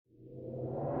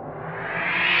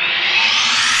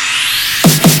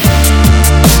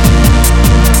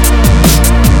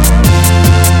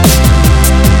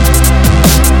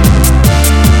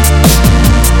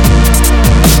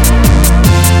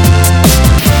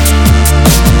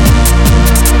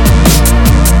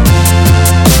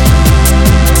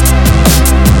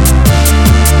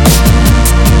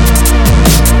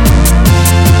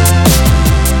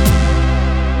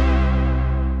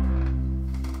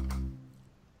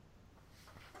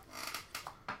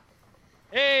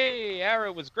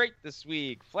Arrow was great this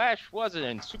week. Flash wasn't,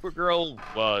 and Supergirl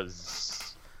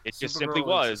was. It just simply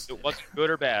was. It wasn't good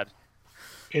or bad.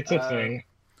 It's a thing.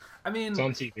 I mean, it's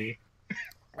on TV.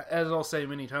 As I'll say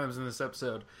many times in this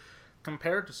episode,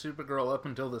 compared to Supergirl up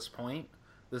until this point,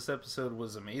 this episode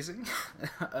was amazing.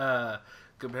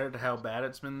 Compared to how bad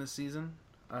it's been this season.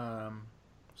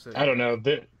 So, I don't know.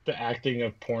 The acting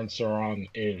of Porn Sauron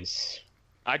is...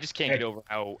 I just can't get over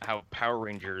how Power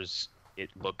Rangers it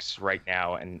looks right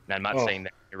now, and I'm not saying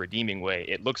that in a redeeming way.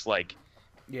 It looks like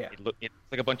it's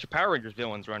like a bunch of Power Rangers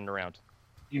villains running around.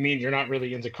 You mean you're not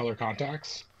really into color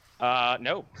contacts?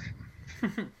 No.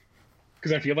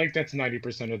 Because I feel like that's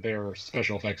 90% of their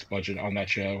special effects budget on that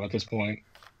show at this point.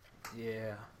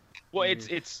 Yeah. Well, it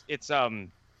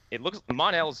looks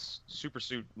Mon-El's super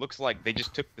suit looks like they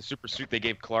just took the super suit they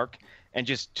gave Clark and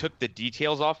just took the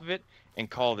details off of it and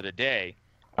called it a day.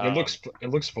 It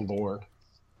looks velour.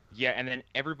 Yeah, and then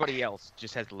everybody else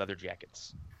just has leather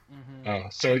jackets. Mm-hmm. Oh,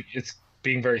 so it's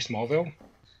being very Smallville?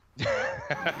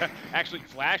 Actually,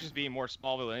 Flash is being more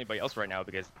Smallville than anybody else right now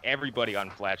because everybody on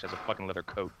Flash has a fucking leather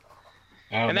coat.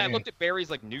 Oh, and then man. I looked at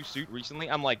Barry's new suit recently.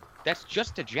 I'm like, that's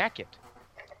just a jacket.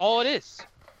 All it is.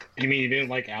 You mean you didn't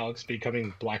like Alex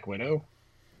becoming Black Widow?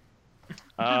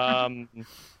 Oh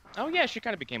yeah, she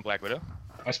kind of became Black Widow.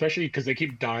 Especially because they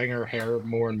keep dyeing her hair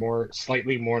more and more,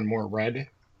 slightly more and more red.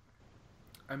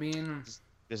 I mean...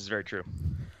 This is very true.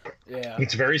 Yeah.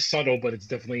 It's very subtle, but it's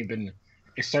definitely been...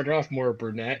 It started off more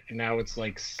brunette, and now it's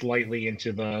slightly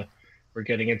into the... We're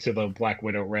getting into the Black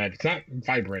Widow red. It's not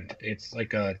vibrant. It's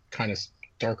like a kind of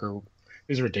darker...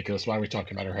 This is ridiculous. Why are we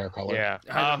talking about her hair color?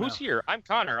 Yeah. Who's here? I'm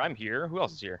Connor. I'm here. Who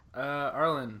else is here?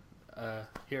 Arlen.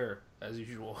 Here, as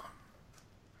usual.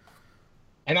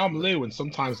 And I'm Lou, and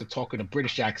sometimes I talk in a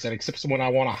British accent, except when I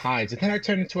want to hide. And then I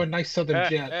turn into a nice southern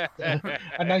a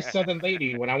nice southern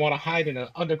lady when I want to hide in an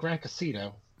underground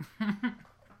casino. And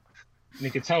you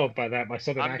can tell by that my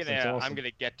southern accent's awesome. I'm gonna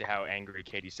get to how angry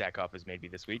Katie Sackhoff has made me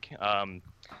this week.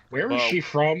 Where is she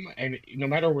from? And no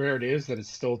matter where it is, that it's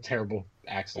still a terrible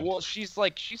accent. Well, she's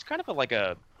kind of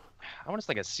I want to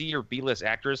say like a C or B list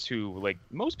actress who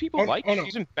most people like. Oh, no.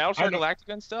 She's in Battlestar Galactica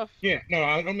and stuff. Yeah, no,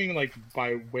 I don't mean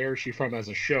by where is she from as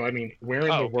a show. I mean, where in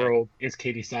the world is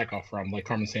Katie Sackhoff from? Like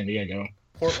Carmen Sandiego.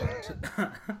 Portland.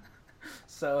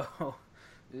 So,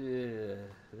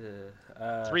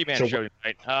 3-man show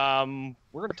tonight.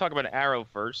 We're going to talk about Arrow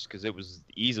first because it was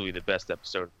easily the best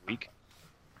episode of the week.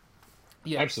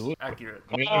 Yeah, absolutely accurate.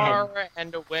 Far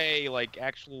and away,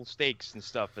 actual stakes and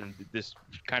stuff, and this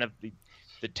kind of the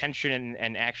tension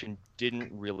and action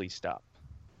didn't really stop.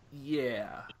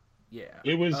 Yeah.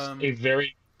 It was a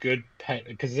very good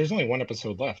because there's only one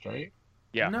episode left, right?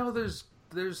 Yeah. No, there's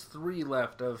 3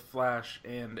 left of Flash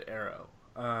and Arrow.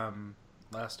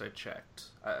 Last I checked,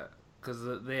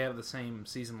 because they have the same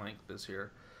season length this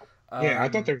year. Yeah, I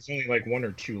thought there was only 1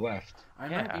 or 2 left. I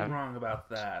might be wrong about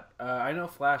that. I know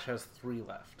Flash has 3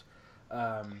 left.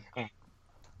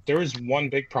 There is one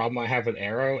big problem I have with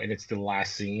Arrow, and it's the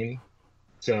last scene.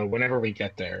 So whenever we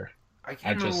get there, I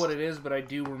can't remember what it is, but I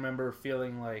do remember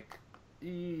feeling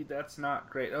that's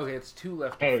not great. Okay, it's 2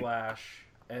 left of Flash,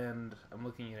 and I'm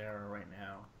looking at Arrow right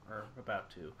now, or about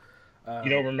to.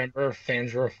 You don't remember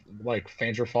Fandra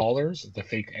Fallers, the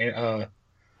fake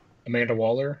Amanda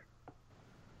Waller?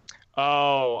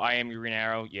 Oh, I Am Green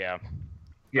Arrow. Yeah.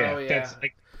 Yeah, oh, yeah. That's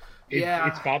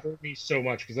it's bothered me so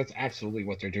much because that's absolutely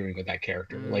what they're doing with that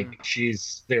character.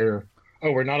 She's there.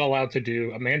 Oh, we're not allowed to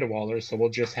do Amanda Waller, so we'll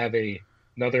just have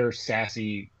another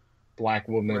sassy black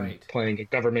woman playing a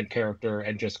government character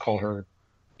and just call her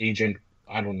Agent.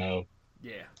 I don't know.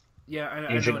 Yeah, I know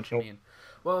what you mean.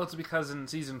 Well, it's because in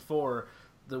season 4,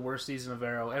 the worst season of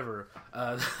Arrow ever,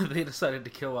 they decided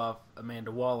to kill off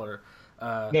Amanda Waller.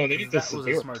 No, they did this. Was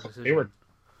a smart decision.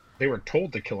 They were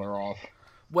told to kill her off.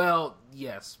 Well,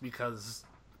 yes, because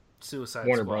Suicide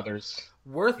Warner Squad. Brothers.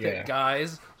 Worth it,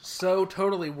 guys. So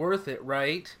totally worth it,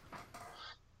 right?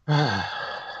 Yeah.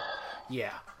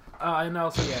 And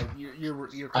also, you're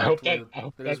correct. I hope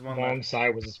that long sigh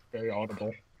was very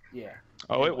audible. Yeah.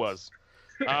 Oh, it was.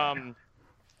 Shit.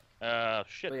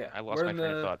 Yeah, I lost my train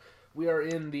of thought. We are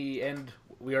in the end.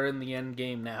 We are in the end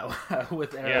game now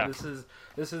with Arrow. Yeah. This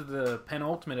is the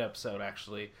penultimate episode,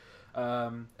 actually.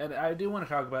 And I do want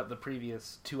to talk about the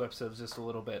previous 2 episodes just a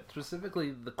little bit,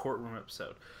 specifically the courtroom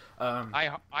episode.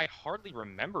 I hardly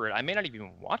remember it. I may not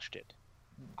even watched it.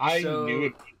 I knew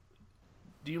it.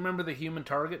 Do you remember the Human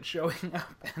Target showing up?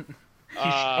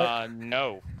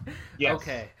 No. Yes.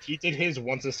 Okay. He did his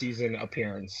once a season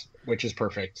appearance, which is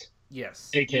perfect.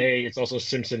 Yes. AKA, it's also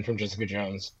Simpson from Jessica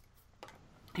Jones.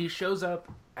 He shows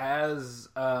up as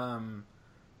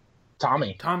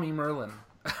Tommy Merlin.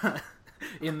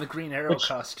 in the Green Arrow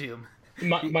costume.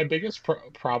 My biggest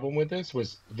problem with this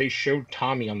was they showed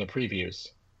Tommy on the previews.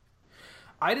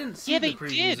 I didn't see the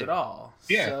previews at all.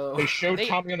 Yeah, so... they showed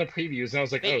Tommy on the previews, and I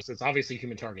was like, so it's obviously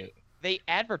Human Target. They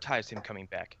advertised him coming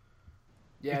back.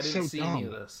 Yeah, I didn't see any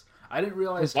of this. I didn't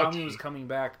realize Tommy was coming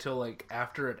back till like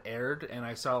after it aired, and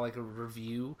I saw like a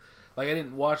review. Like I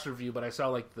didn't watch the review, but I saw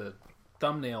like the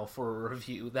thumbnail for a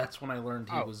review. That's when I learned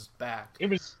he was back. It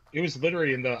was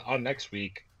literally on next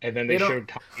week, and then they showed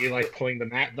Tommy like pulling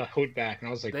the hood back, and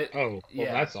I was like,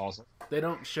 that's awesome. They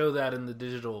don't show that in the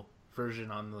digital version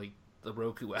on like the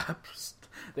Roku apps.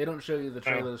 They don't show you the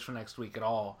trailers for next week at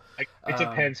all. It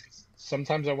depends.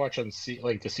 Sometimes I watch on the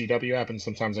CW app, and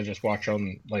sometimes I just watch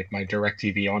on like my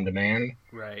DirecTV on demand.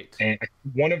 Right. And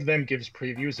one of them gives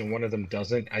previews, and one of them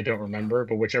doesn't. I don't remember,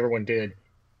 but whichever one did,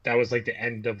 that was like the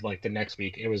end of like the next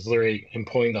week. It was literally him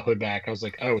pulling the hood back. I was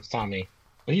like, oh, it's Tommy.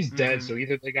 But he's dead, so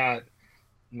either they got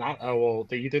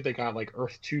they got like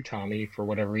Earth 2 Tommy for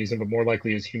whatever reason, but more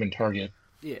likely is Human Target.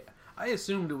 Yeah, I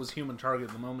assumed it was Human Target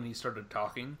the moment he started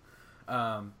talking.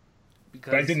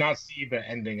 Because but I did not see the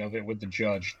ending of it with the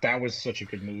judge. That was such a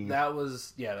good move. That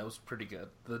was pretty good.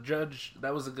 The judge,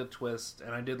 that was a good twist,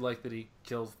 and I did like that he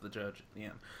kills the judge at the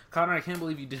end. Connor, I can't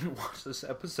believe you didn't watch this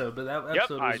episode, but that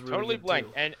episode was really totally good blanked.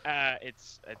 too. And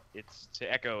it's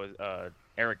to echo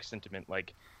Eric's sentiment,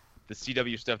 like the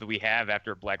CW stuff that we have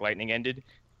after Black Lightning ended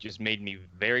just made me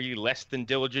very less than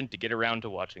diligent to get around to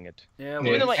watching it. Yeah,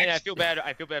 and I feel bad.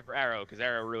 I feel bad for Arrow because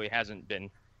Arrow really hasn't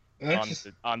been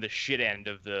on the shit end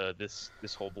of this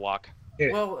whole block.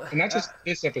 Yeah. Well, and not just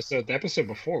this episode. The episode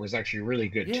before was actually really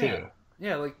good too.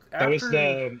 Yeah, like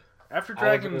after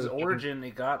Dragon's origin,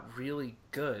 it got really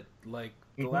good. Like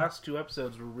the last two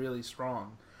episodes were really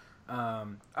strong.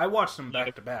 I watched them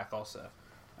back to back also.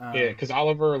 Because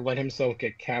Oliver let himself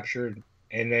get captured,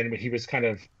 and then he was kind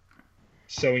of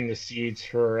sowing the seeds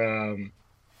for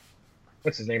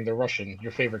what's his name, the Russian,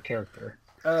 your favorite character.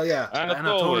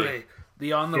 Anatoly.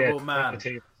 The honorable man.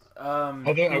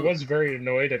 Although I was very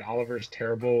annoyed at Oliver's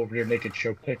terrible rear naked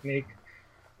choke technique.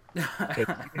 You do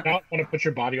not want to put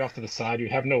your body off to the side. You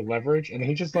have no leverage, and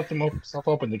he just left himself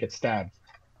open to get stabbed.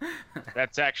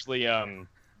 That's actually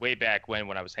way back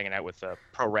when I was hanging out with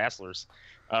pro wrestlers.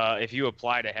 If you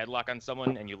applied a headlock on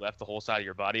someone and you left the whole side of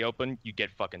your body open, you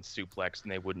get fucking suplexed,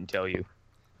 and they wouldn't tell you.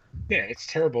 Yeah, it's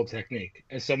terrible technique.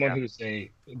 As someone who's a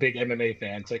big MMA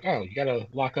fan, it's like, oh, you gotta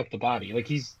lock up the body.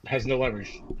 Like, has no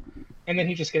leverage. And then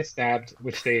he just gets stabbed,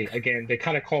 which they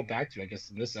kind of called back to, I guess,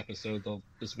 in this episode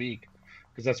this week.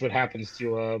 Because that's what happens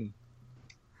to,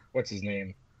 what's his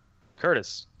name?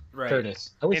 Curtis. Right.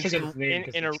 Curtis. I always forget his name.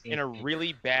 In a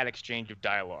really bad exchange of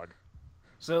dialogue.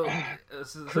 So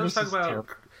let's talk about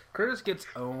Curtis gets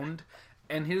owned,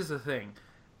 and here's the thing.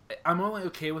 I'm only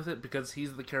okay with it because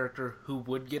he's the character who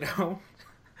would get owned.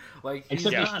 Like,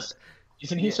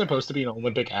 isn't he supposed to be an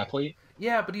Olympic athlete?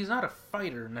 Yeah, but he's not a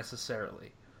fighter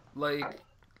necessarily. Like,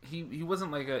 he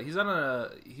wasn't like he's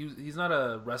not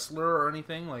a wrestler or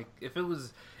anything. Like, if he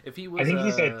was, I think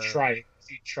he's a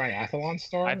triathlon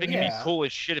star. I think it'd be cool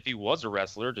as shit if he was a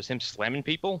wrestler, just him slamming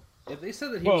people. If they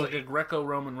said that he was like a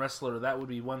Greco-Roman wrestler, that would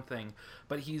be one thing.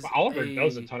 But Oliver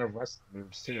does a ton of wrestling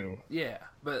moves too. Yeah,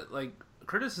 but like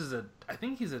Curtis I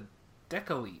think he's a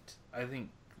decathlete. I think.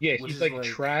 Yeah, he's like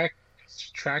track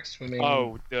swimming.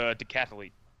 Oh, the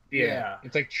decathlete. Yeah,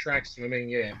 it's like track swimming.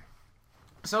 Yeah.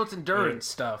 So it's endurance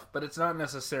stuff, but it's not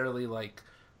necessarily like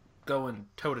going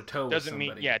toe to toe with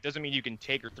somebody. It doesn't mean you can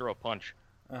take or throw a punch.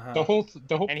 Uh-huh. The whole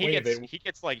and point of it. He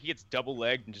gets double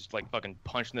legged and just like fucking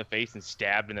punched in the face and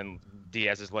stabbed, and then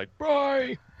Diaz is like,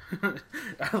 "Bye."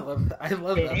 I love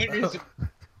that.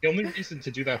 The only reason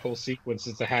to do that whole sequence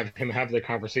is to have him have the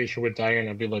conversation with Diana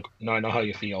and be like, "No, I know how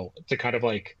you feel," to kind of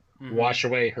like wash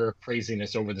away her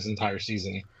craziness over this entire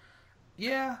season.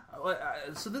 Yeah,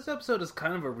 so this episode is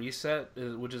kind of a reset,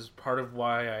 which is part of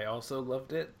why I also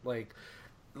loved it. Like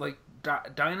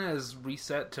Dinah is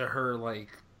reset to her like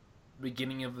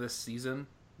beginning of this season,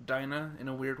 Dinah, in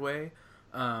a weird way,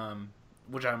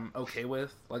 which I'm okay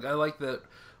with. Like, I like that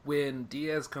when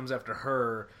Diaz comes after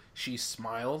her, she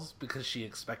smiles because she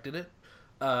expected it.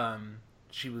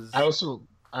 She was. I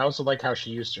also like how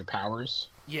she used her powers.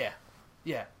 Yeah,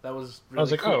 that was. Really I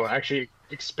was like, cool. oh, actually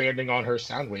expanding on her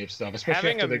soundwave stuff,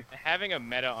 especially having a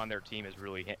meta on their team is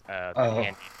really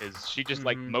handy because she just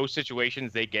like most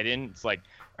situations they get in, it's like,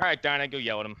 all right, Dinah, go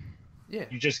yell at him. Yeah.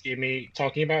 You just gave me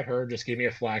talking about her. Just gave me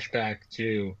a flashback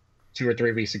to 2 or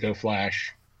 3 weeks ago,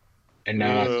 Flash, and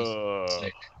now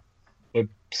like, with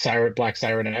Black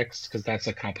Siren X, because that's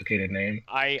a complicated name.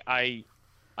 I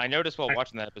noticed while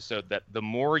watching that episode that the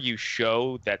more you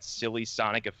show that silly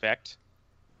sonic effect,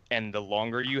 and the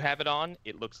longer you have it on,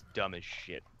 it looks dumb as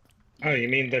shit. Oh, you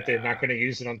mean that they're not going to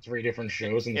use it on 3 different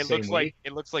shows in the same week?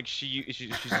 It looks like she's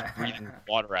just breathing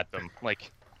water at them.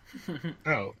 Like,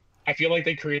 oh, I feel like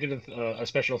they created a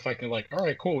special effect and like, all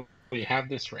right, cool, we have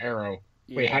this for Arrow.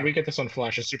 Yeah. Wait, how do we get this on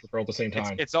Flash and Supergirl at the same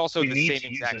time? It's also the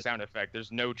same exact sound effect.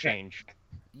 There's no change.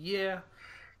 Yeah,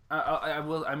 I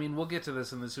will. I mean, we'll get to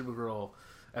this in the Supergirl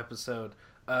episode.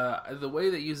 The way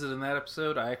they use it in that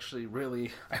episode, I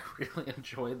really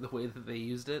enjoyed the way that they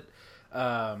used it.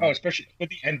 Especially with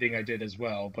the ending, I did as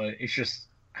well. But it's just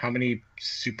how many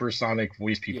supersonic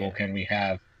voice people can we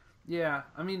have? Yeah,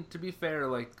 I mean, to be fair,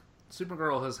 like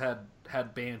Supergirl has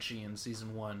had Banshee in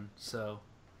season 1, so.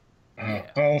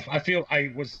 Well, I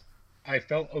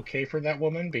felt okay for that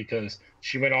woman because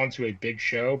she went on to a big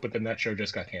show, but then that show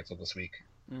just got canceled this week.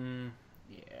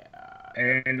 Yeah.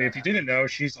 And if you didn't know,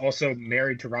 she's also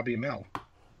married to Robbie Amell.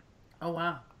 Oh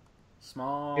wow,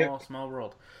 small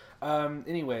world.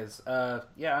 Anyways, I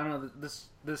don't know.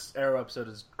 This Arrow episode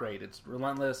is great. It's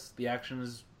relentless. The action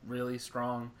is really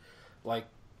strong, like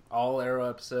all Arrow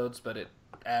episodes, but it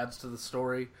adds to the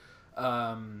story.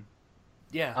 I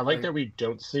like that we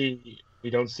don't see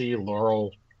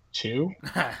Laurel too.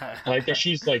 I like that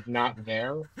she's like not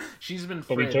there. She's been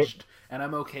fridged, and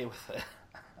I'm okay with it.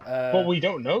 Well, we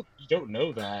don't know. You don't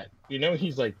know that. You know,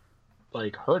 he's like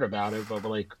heard about it, but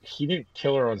like he didn't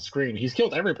kill her on screen. He's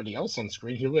killed everybody else on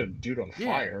screen. He lit a dude on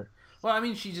fire. Well, I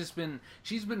mean, she's been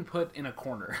put in a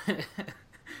corner,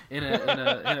 in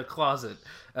a closet,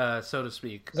 so to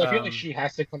speak. I feel like she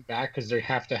has to come back because they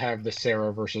have to have the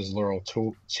Sarah versus Laurel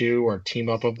two or team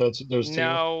up of those two.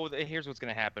 No, here's what's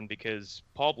going to happen because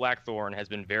Paul Blackthorne has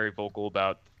been very vocal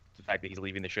about the fact that he's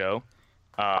leaving the show.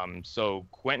 So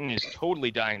Quentin is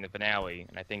totally dying in the finale,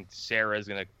 and I think Sarah is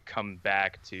going to come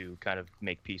back to kind of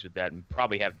make peace with that and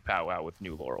probably have a powwow with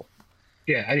new Laurel.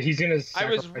 Yeah, he's going to. I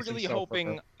was really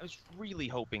hoping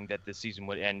that this season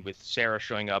would end with Sarah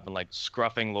showing up and like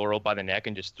scruffing Laurel by the neck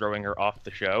and just throwing her off the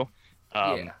show.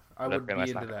 I would be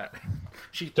into that.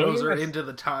 She throws her into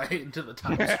the time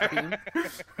stream.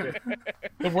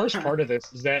 The worst part of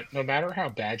this is that no matter how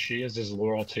bad she is as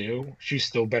Laurel 2, she's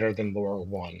still better than Laurel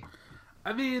 1.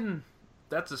 I mean,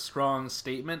 that's a strong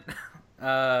statement.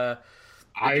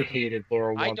 I hated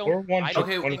Laurel 1.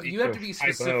 You have to be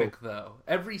specific, though.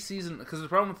 Every season, because the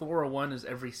problem with Laurel 1 is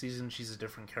every season she's a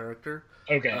different character.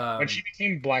 Okay, when she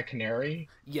became Black Canary,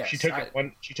 she took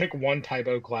one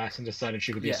Tybo class and decided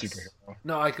she would be a superhero.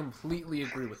 No, I completely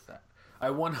agree with that. I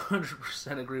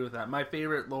 100% agree with that. My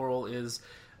favorite Laurel is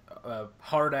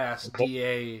hard-ass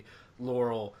DA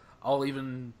Laurel. I'll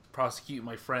even prosecute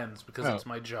my friends because it's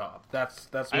my job. That's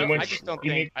I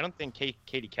don't think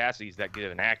Katie Cassidy's that good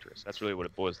of an actress. That's really what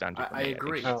it boils down to. I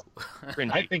agree.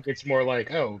 I think it's more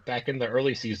like back in the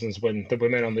early seasons when the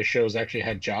women on the shows actually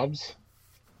had jobs.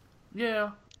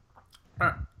 Yeah.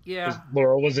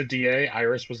 Laurel was a DA.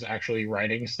 Iris was actually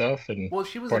writing stuff, and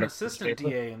she was an assistant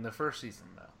DA in the first season,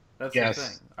 though. That's the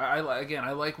thing.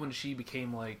 I like when she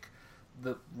became like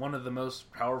one of the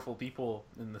most powerful people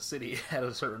in the city at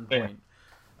a certain point.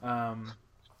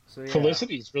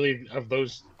 Felicity's really of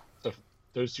those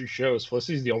two shows.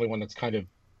 Felicity's the only one that's kind of.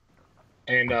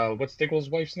 And what's Diggle's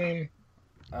wife's name?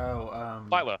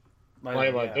 Lila.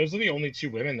 Lila. Those are the only two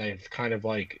women that have kind of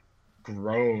like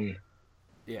grown.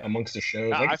 Yeah. Amongst the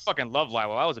shows. I fucking love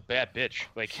Lila. That was a bad bitch.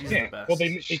 Like, she's the best. Well,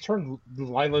 they turned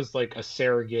Lila's like a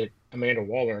surrogate Amanda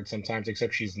Waller sometimes,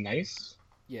 except she's nice.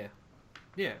 Yeah.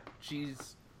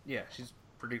 She's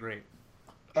pretty great.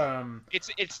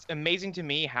 It's amazing to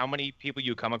me how many people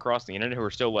you come across the internet who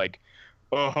are still like,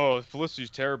 "Oh, Felicity's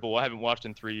terrible. I haven't watched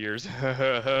in 3 years."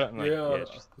 I'm like,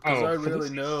 because I really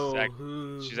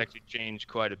know she's actually changed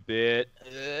quite a bit.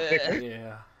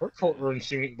 Her courtroom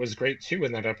scene was great too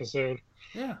in that episode.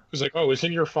 Yeah. It was like, "Oh,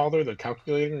 isn't your father the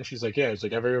calculator?" And she's like, "Yeah." It's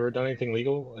like, "Have you ever done anything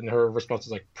legal?" And her response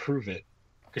is like, "Prove it,"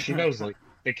 because she knows like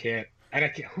they can't. And I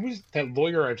can't. Who's that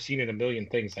lawyer I've seen in a million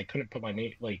things? I couldn't put my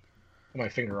name my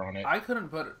finger on it. I couldn't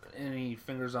put any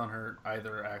fingers on her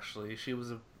either. Actually, she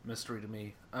was a mystery to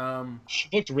me. She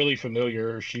looked really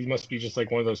familiar. She must be just like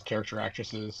one of those character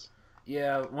actresses.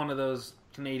 Yeah, one of those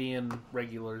Canadian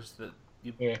regulars that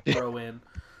you throw in.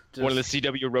 One of the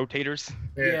CW rotators.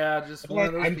 Yeah, just one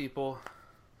of those people.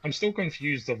 I'm still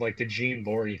confused of like the Jean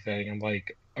Laurie thing. I'm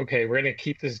like, okay, we're gonna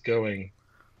keep this going,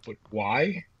 but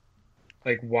why?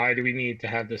 Like, why do we need to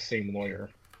have the same lawyer?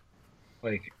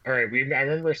 Like, all right, I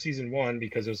remember season 1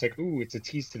 because it was like, ooh, it's a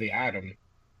tease to the Atom.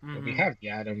 Mm-hmm. But we have the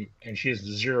Atom, and she has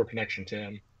zero connection to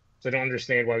him. So I don't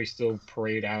understand why we still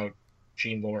parade out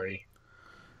Jean Laurie.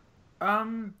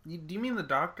 Do you mean the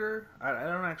doctor? I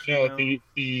don't actually know.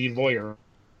 The lawyer.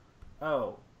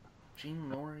 Oh. Jean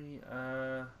Laurie.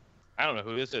 I don't know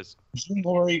who this is. Jean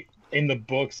Laurie in the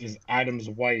books is Adam's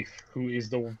wife, who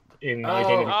is in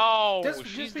Identity. Oh,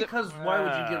 just because why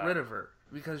would you get rid of her?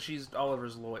 Because she's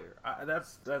Oliver's lawyer.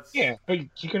 That's Yeah, but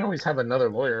you can always have another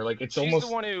lawyer. Like it's she's almost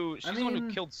the one who the one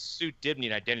who killed Sue Dibney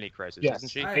in Identity Crisis, yes, isn't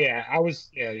she? Yeah.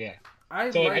 I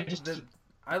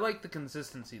like the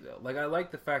consistency though. Like I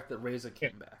like the fact that Reza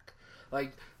came back.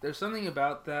 Like there's something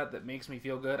about that makes me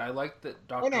feel good. I like that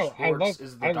Dr. Schwartz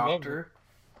is the doctor.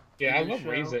 Yeah, I love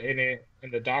Reza in it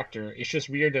and the doctor. It's just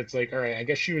weird that it's like, all right, I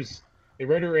guess they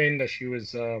wrote her in that she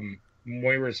was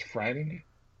Moira's friend.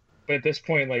 But at this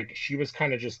point, like, she was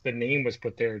kind of just, the name was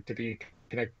put there to be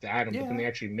connected to Adam, but then they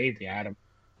actually made the Adam.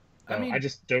 So I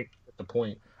just don't get the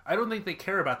point. I don't think they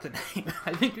care about the name.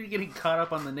 I think you're getting caught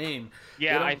up on the name.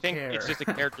 Yeah, I think it's just a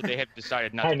character they have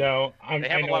decided not to. I know. They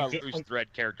have a lot of loose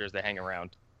thread characters that hang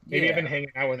around. Maybe I've been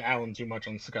hanging out with Alan too much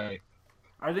on Skype.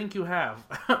 I think you have.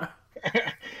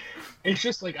 It's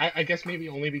just like I guess maybe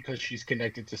only because she's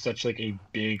connected to such like a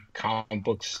big comic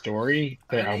book story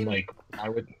that I'm like, I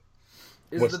would.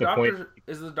 What's the point?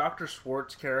 Is the Dr.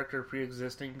 Schwartz character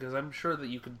pre-existing? Because I'm sure that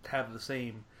you could have the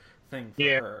same thing for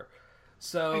her.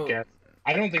 So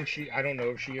I don't know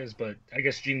if she is, but I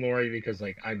guess Jean Laurie, because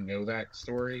like I know that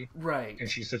story, right? And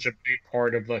she's such a big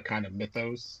part of the kind of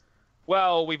mythos.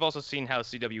 Well, we've also seen how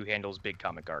CW handles big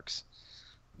comic arcs.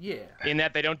 Yeah. In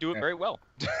that they don't do it very well.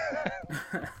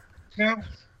 Yeah,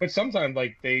 but sometimes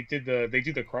like they do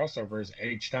the crossovers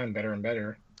each time better and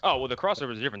better. Oh well, the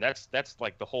crossovers are different. That's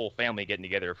like the whole family getting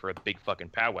together for a big fucking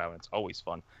powwow, and it's always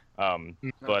fun.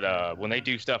 But when they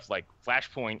do stuff like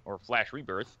Flashpoint or Flash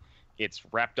Rebirth, it's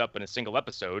wrapped up in a single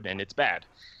episode, and it's bad.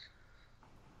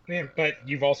 Yeah, but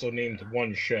you've also named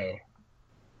one show.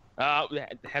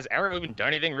 Has Arrow even done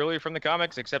anything really from the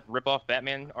comics except rip off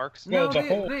Batman arcs? No,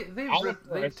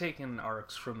 they've taken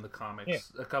arcs from the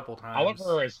comics a couple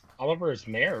times. Oliver as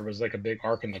Mayor was like a big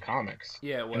arc in the comics.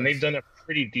 Yeah, it was. And they've done a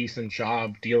pretty decent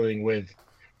job dealing with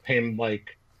him,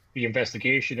 like the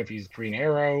investigation if he's Green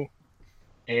Arrow.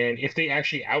 And if they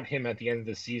actually out him at the end of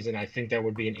the season, I think that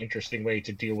would be an interesting way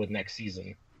to deal with next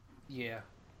season. Yeah,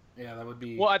 that would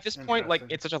be. Well, at this point, like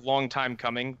it's such a long time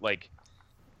coming, like.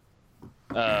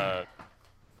 The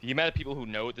amount of people who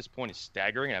know at this point is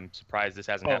staggering, and I'm surprised this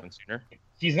hasn't happened sooner.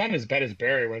 He's not as bad as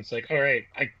Barry, where it's like, all right,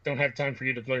 I don't have time for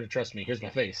you to learn to trust me. Here's my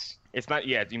face. It's not,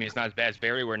 you mean it's not as bad as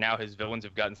Barry, where now his villains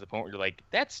have gotten to the point where you're like,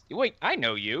 wait, I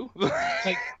know you. It's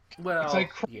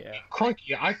like,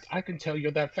 Crunky, I can tell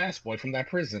you're that fast boy from that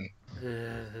prison.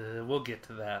 We'll get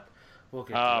to that. To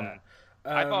that.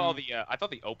 I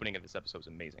thought the opening of this episode was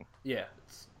amazing. Yeah,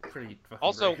 it's pretty fucking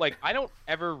also great. Like I don't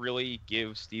ever really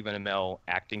give Stephen Amell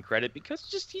acting credit because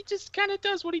he just kind of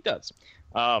does what he does.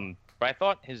 But I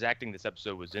thought his acting this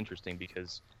episode was interesting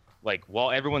because like while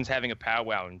everyone's having a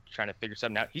powwow and trying to figure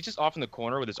something out, he's just off in the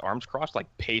corner with his arms crossed, like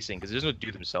pacing because he doesn't know what to do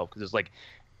with himself because it's like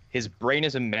his brain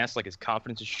is a mess, like his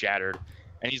confidence is shattered,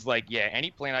 and he's like, yeah, any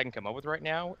plan I can come up with right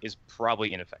now is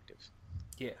probably ineffective.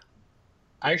 Yeah.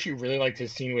 I actually really liked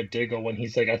his scene with Diggle when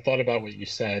he's like, I thought about what you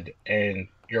said, and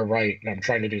you're right, and I'm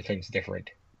trying to do things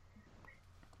different.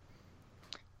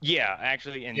 Yeah,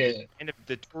 actually, and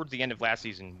towards the end of last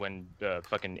season, when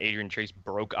fucking Adrian Chase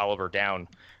broke Oliver down,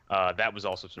 that was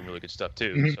also some really good stuff,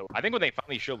 too. Mm-hmm. So I think when they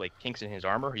finally show, like, kinks in his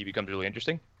armor, he becomes really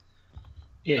interesting.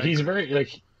 Yeah, he's very,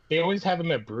 like, they always have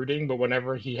him at brooding, but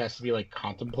whenever he has to be, like,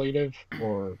 contemplative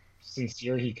or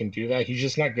sincere, he can do that. He's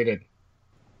just not good at...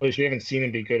 At least we haven't seen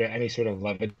him be good at any sort of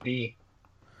levity.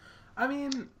 I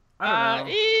mean, I don't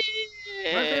know.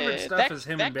 My favorite stuff is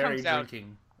him and Barry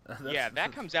drinking.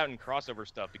 That comes out in crossover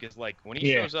stuff because, like, when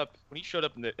he showed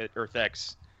up at Earth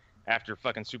X after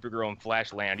fucking Supergirl and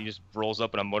Flash land, he just rolls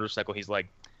up on a motorcycle. He's like,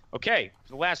 "Okay,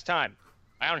 for the last time,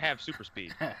 I don't have super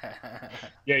speed."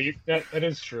 Yeah, that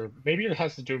is true. Maybe it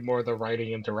has to do more with the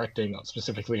writing and directing,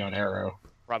 specifically on Arrow.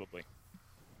 Probably.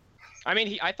 I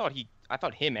mean, I thought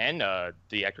him and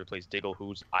the actor who plays Diggle,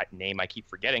 whose name I keep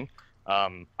forgetting,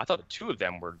 I thought the two of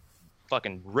them were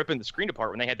fucking ripping the screen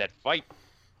apart when they had that fight.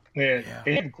 Yeah,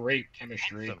 they have great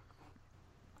chemistry. Awesome.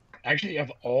 Actually,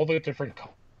 of all the different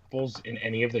couples in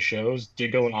any of the shows,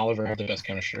 Diggle and Oliver have the best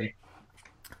chemistry.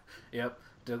 Yep,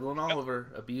 Diggle and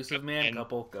Oliver, abusive man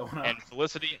couple going on. And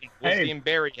Felicity and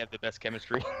Barry have the best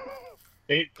chemistry.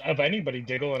 Of anybody,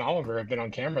 Diggle and Oliver have been on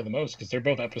camera the most because they're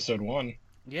both episode 1.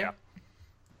 Yeah.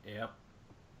 Yep.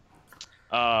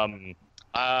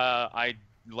 I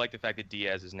like the fact that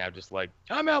Diaz is now just like,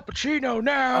 I'm Al Pacino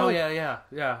now. Oh yeah.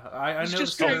 I know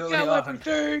just doing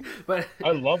everything. But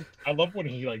I love when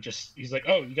he like he's like,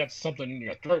 oh, you got something in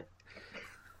your throat.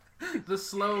 the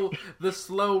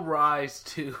slow rise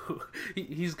to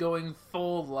he's going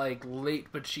full like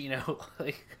late Pacino,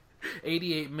 like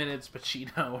 88 minutes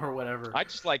Pacino or whatever. I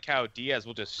just like how Diaz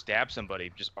will just stab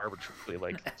somebody just arbitrarily,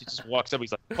 like he just walks up,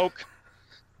 he's like poke.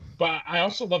 But I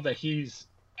also love that he's,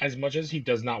 as much as he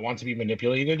does not want to be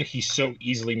manipulated, he's so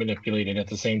easily manipulated at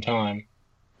the same time.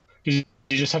 You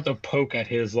just have to poke at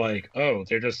his like, oh,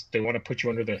 they want to put you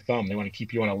under their thumb, they want to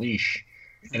keep you on a leash,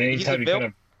 and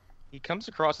anytime he comes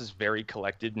across as very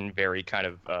collected and very kind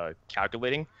of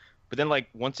calculating, but then like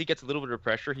once he gets a little bit of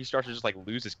pressure, he starts to just like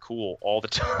lose his cool all the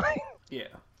time. Yeah.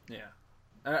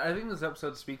 I think this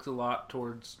episode speaks a lot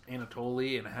towards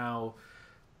Anatoly and how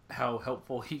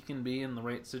helpful he can be in the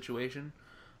right situation.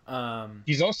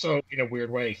 He's also, in a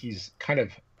weird way, he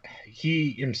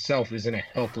himself is in a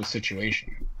helpless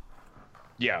situation.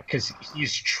 Yeah, because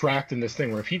he's trapped in this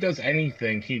thing where if he does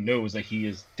anything, he knows that he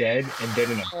is dead, and dead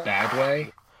in a bad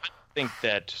way. I think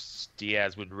that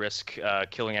Diaz would risk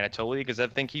killing Anatoly because I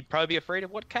think he'd probably be afraid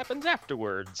of what happens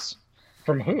afterwards.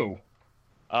 From who?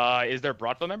 Is there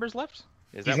Bratva members left?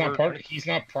 He's not part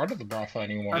of the Bratva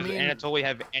anymore. Does Anatoly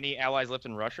have any allies left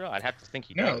in Russia? I'd have to think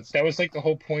he does. No, that was like the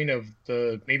whole point of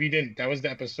that was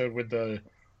the episode with the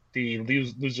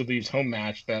loser leaves home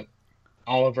match that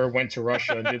Oliver went to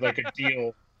Russia and did like a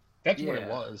deal. That's what it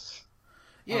was.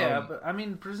 Yeah, but I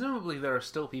mean, presumably there are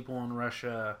still people in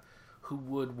Russia who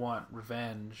would want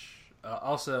revenge.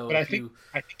 Also, but I think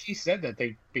he said that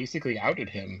they basically outed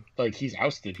him. Like he's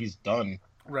ousted, he's done.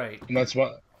 Right. And that's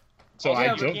what. So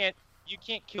you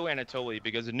can't kill Anatoly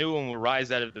because a new one will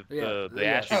rise out of the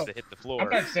ashes that hit the floor. I'm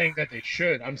not saying that they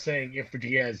should. I'm saying if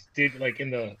Diaz did, like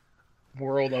in the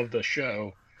world of the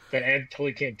show, that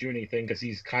Anatoly can't do anything because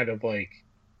he's kind of like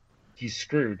he's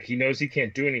screwed. He knows he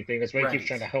can't do anything. That's why he keeps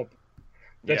trying to help.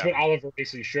 That's what Oliver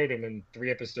basically showed him in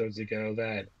 3 episodes ago.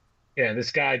 That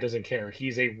this guy doesn't care.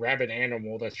 He's a rabid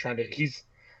animal that's trying to.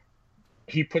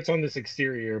 He puts on this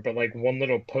exterior, but like one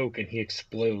little poke and he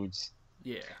explodes.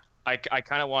 Yeah. I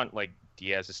kind of want like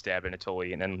Diaz to stab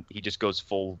Anatoly, and then he just goes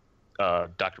full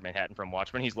Dr. Manhattan from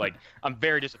Watchmen. He's like, I'm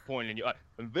very disappointed in you.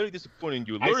 I'm very disappointed in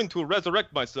you. Learning to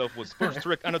resurrect myself was first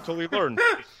trick Anatoly learned.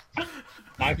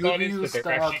 My thought is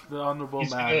that the honorable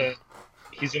man.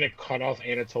 He's gonna cut off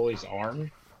Anatoly's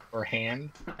arm or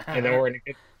hand, and then we're gonna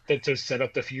get to set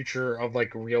up the future of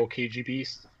like real KG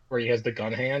Beast, where he has the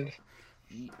gun hand.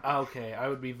 Okay, I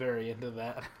would be very into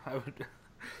that. That would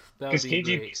be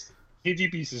great.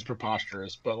 KG Beast is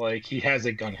preposterous, but like he has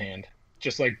a gun hand,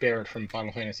 just like Barrett from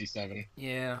Final Fantasy VII.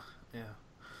 Yeah.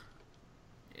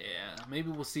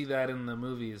 Maybe we'll see that in the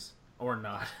movies or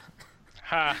not.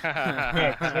 Actually,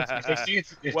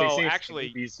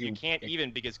 you can't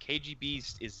even because KG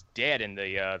Beast is dead in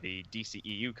the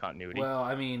DCEU continuity. Well,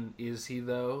 I mean, is he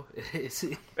though? Is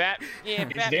he?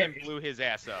 Batman blew his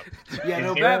ass up. Yeah,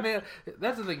 no, Batman.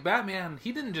 That's the thing. Batman,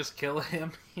 he didn't just kill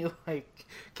him. He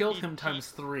killed him times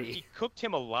 3. He cooked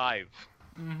him alive.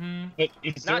 Mm-hmm. But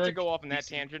not to go off on that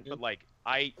tangent, but like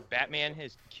Batman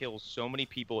has killed so many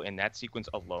people in that sequence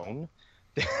alone.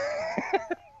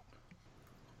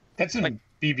 That's in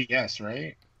BVS,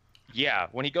 right? Yeah,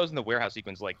 when he goes in the warehouse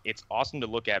sequence, like it's awesome to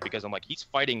look at because I'm like he's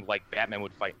fighting like Batman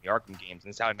would fight in the Arkham games,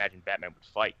 and that's how I imagine Batman would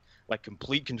fight, like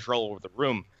complete control over the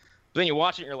room. But then you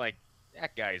watch it, and you're like,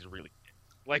 that guy is really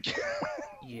like,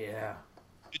 yeah.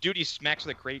 The dude he smacks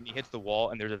the crate and he hits the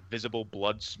wall, and there's a visible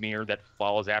blood smear that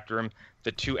follows after him.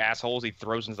 The 2 assholes he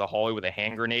throws into the hallway with a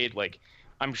hand grenade, like.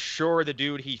 I'm sure the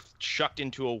dude he chucked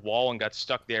into a wall and got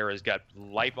stuck there has got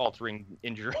life-altering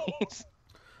injuries.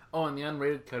 Oh, and the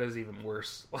unrated cut is even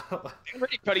worse. The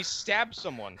unrated cut, he stabs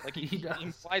someone. Like he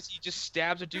implies he just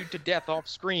stabs a dude to death off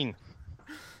screen.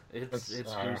 It's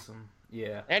gruesome.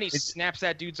 Yeah. And he snaps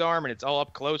that dude's arm, and it's all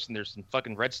up close, and there's some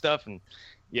fucking red stuff, and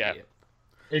yeah.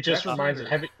 It just reminds me.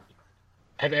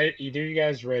 Have either of you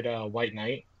guys read White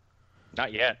Knight?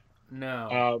 Not yet.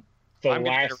 No. I'm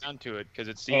gonna get around to it because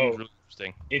it seems really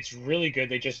interesting. It's really good.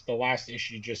 The last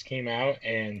issue just came out,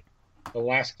 and the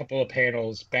last couple of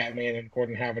panels, Batman and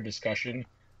Gordon have a discussion,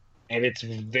 and it's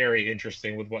very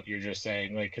interesting with what you're just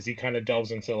saying, like because he kind of delves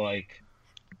into like,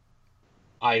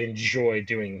 I enjoy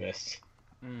doing this,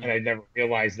 and I never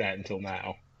realized that until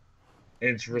now,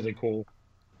 and it's really cool.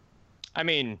 I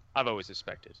mean, I've always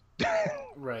suspected,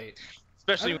 right?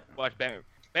 Especially when you watch Batman.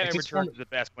 Batman Returns is the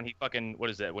best when he fucking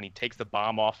when he takes the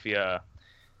bomb off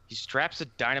he straps a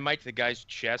dynamite to the guy's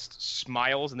chest,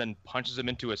 smiles, and then punches him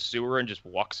into a sewer and just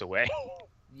walks away.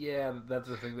 Yeah, that's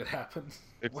the thing that happens.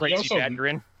 The crazy bad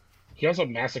grin. He also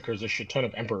massacres a shit ton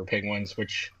of Emperor penguins,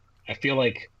 which I feel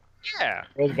like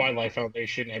World Wildlife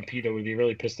Foundation and PETA would be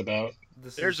really pissed about.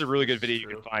 There's a really good video you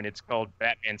can find. It's called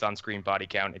Batman's on-screen body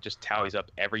count. It just tallies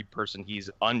up every person he's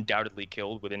undoubtedly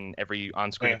killed within every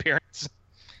on-screen appearance.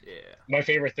 Yeah. My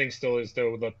favorite thing still is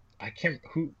though I can't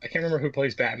remember who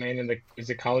plays Batman in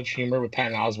the College Humor with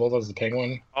Patton Oswalt as the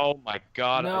Penguin. Oh my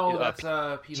God! No, that's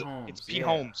Pete Holmes. It's Pete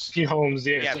Holmes. Pete Holmes,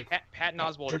 yeah. Yeah, Patton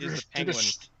Oswalt is the Penguin.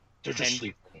 They're just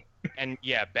sleeping. And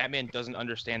yeah, Batman doesn't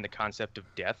understand the concept of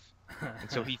death,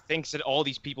 and so he thinks that all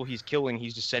these people he's killing,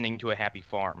 he's just sending to a happy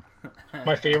farm.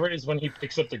 My favorite is when he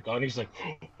picks up the gun. He's like,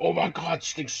 "Oh my God,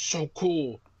 this thing's so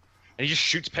cool!" And he just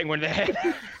shoots Penguin in the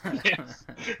head. Yes.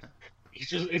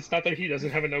 It's not that he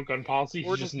doesn't have a no gun policy.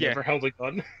 He's just never held a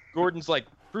gun. Gordon's like,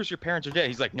 "Bruce, your parents are dead."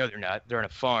 He's like, "No, they're not. They're on a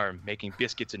farm making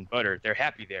biscuits and butter. They're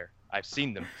happy there. I've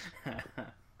seen them."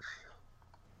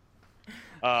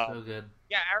 So good.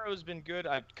 Yeah, Arrow's been good.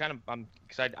 I'm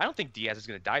excited. I don't think Diaz is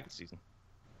going to die this season.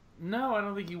 No, I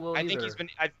don't think he will either.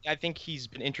 I think he's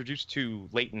been introduced too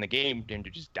late in the game to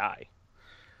just die.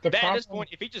 At this point,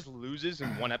 if he just loses in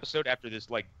one episode after this,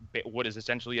 like, what is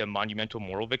essentially a monumental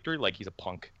moral victory, like, he's a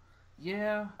punk.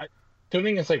 Yeah. The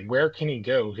thing is, like, where can he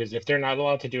go? Because if they're not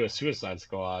allowed to do a Suicide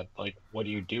Squad, like, what do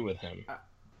you do with him?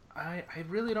 I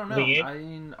really don't know. I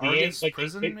mean, Argus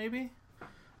prison, maybe?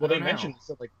 Well, they mentioned,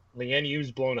 so, like, Lian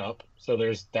Yu's blown up, so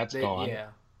that's gone.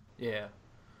 Yeah.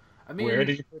 I mean, where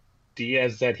did you put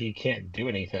Diaz that he can't do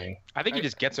anything? I think he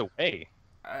just gets away.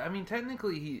 I mean,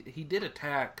 technically, he did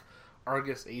attack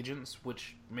Argus agents,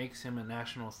 which makes him a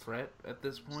national threat at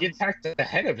this point. He attacked the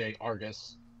head of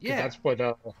Argus. Yeah. That's what,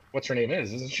 what's her name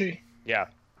is, isn't she? Yeah.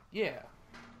 Yeah.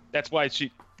 That's why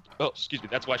she... Oh, excuse me.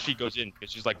 That's why she goes in,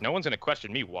 because she's like, no one's going to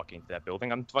question me walking into that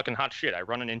building. I'm fucking hot shit. I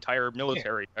run an entire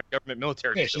government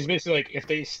military Yeah, facility. she's basically like, if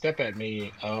they step at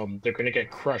me, they're going to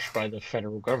get crushed by the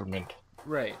federal government.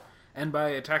 Right. And by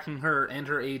attacking her and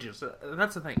her agents.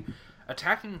 That's the thing.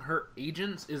 Attacking her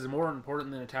agents is more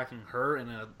important than attacking her in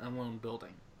a lone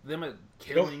building. Them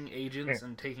killing agents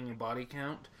and taking a body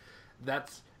count,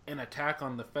 that's an attack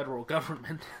on the federal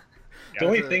government. The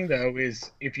only thing, though,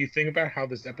 is if you think about how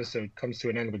this episode comes to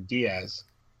an end with Diaz,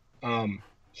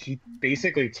 he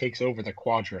basically takes over the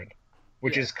Quadrant,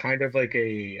 which is kind of like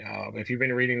if you've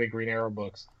been reading the Green Arrow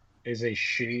books, is a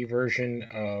shitty version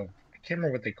of, I can't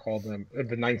remember what they call them,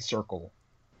 the Ninth Circle.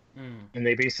 And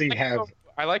they basically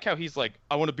I like how he's like,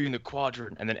 I want to be in the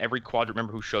Quadrant, and then every Quadrant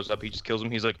member who shows up, he just kills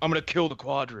him. He's like, I'm going to kill the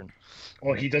Quadrant.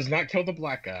 Well, he does not kill the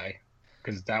black guy,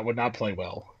 because that would not play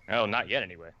well. Oh, not yet,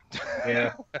 anyway.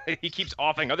 Yeah. He keeps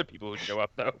offing other people who show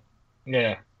up, though.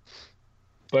 Yeah.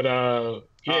 But,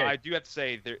 yeah. I do have to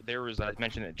say, there was, I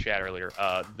mentioned it in chat earlier,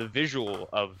 the visual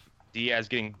of Diaz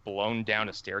getting blown down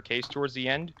a staircase towards the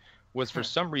end was, for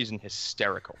some reason,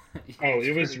 hysterical.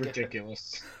 It was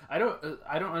ridiculous. I don't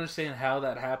understand how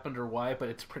that happened or why, but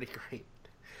it's pretty great.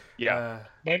 Yeah.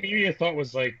 My immediate thought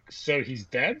was, like, so he's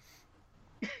dead?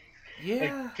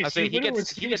 Yeah, like, he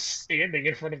gets standing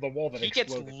in front of the wall that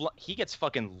exploded. He gets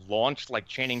fucking launched like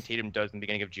Channing Tatum does in the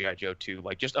beginning of G.I. Joe 2,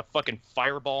 like just a fucking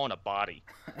fireball in a body.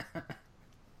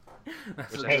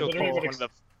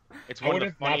 It's one of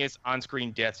the funniest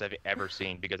on-screen deaths I've ever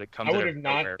seen because it comes. I would have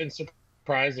not been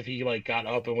surprised if he like got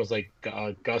up and was like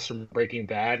Gus from Breaking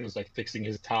Bad and was like fixing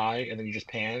his tie, and then you just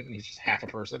pan and he's just half a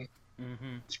person.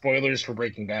 Mm-hmm. Spoilers for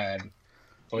Breaking Bad.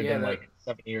 It's only been like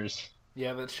 7 years.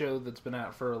 Yeah, that show that's been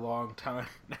out for a long time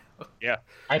now. Yeah.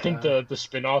 I think the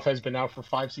spin-off has been out for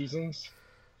 5 seasons.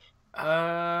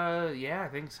 Yeah, I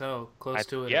think so. Close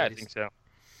to it. Yeah, I think so.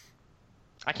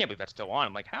 I can't believe that's still on.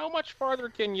 I'm like, how much farther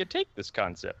can you take this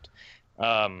concept?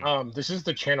 This is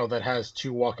the channel that has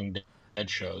 2 Walking Dead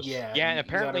shows. Yeah. Yeah, and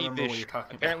apparently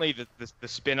the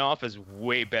spin-off is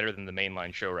way better than the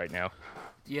mainline show right now.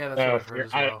 Yeah, that's what I've heard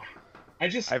as well.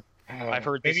 I've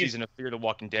heard this season of Fear the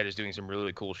Walking Dead is doing some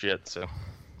really cool shit, so...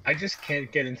 I just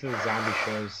can't get into the zombie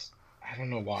shows. I don't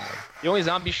know why. The only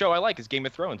zombie show I like is Game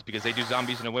of Thrones, because they do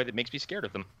zombies in a way that makes me scared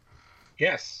of them.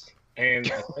 Yes,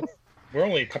 and we're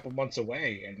only a couple months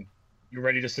away, and you're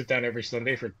ready to sit down every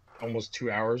Sunday for almost 2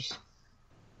 hours?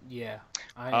 Yeah.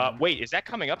 Wait, is that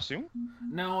coming up soon?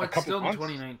 No, it's still in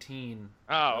 2019.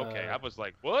 Oh, okay. I was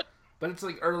like, what? But it's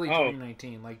like early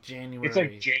 2019, like January. It's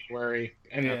like January,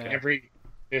 and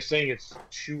they're saying it's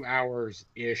 2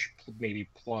 hours-ish, maybe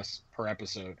plus per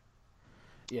episode.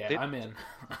 Yeah, I'm in.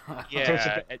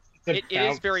 Yeah,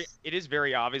 it is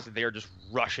very obvious that they are just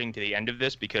rushing to the end of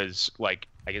this because, like,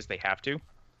 I guess they have to.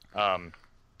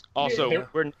 Also,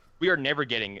 we are never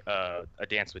getting a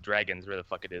Dance with Dragons, where the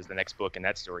fuck it is, the next book in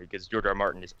that story, because George R. R.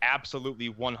 Martin is absolutely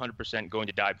 100% going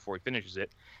to die before he finishes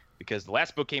it. Because the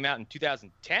last book came out in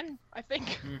 2010, I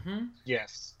think. Mm-hmm.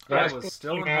 Yes. I was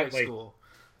still in high school.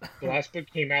 The last book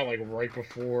came out like right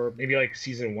before, maybe like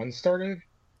season 1 started.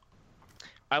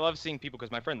 I love seeing people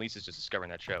because my friend Lisa's just discovering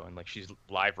that show and like she's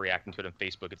live reacting to it on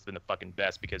Facebook. It's been the fucking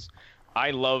best because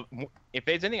if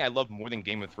there's anything I love more than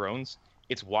Game of Thrones,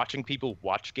 it's watching people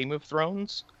watch Game of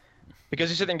Thrones because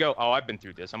you sit there and go, "Oh, I've been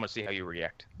through this. I'm gonna see how you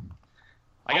react."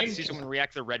 I got to see someone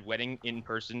react to the Red Wedding in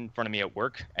person in front of me at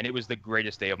work, and it was the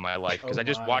greatest day of my life because I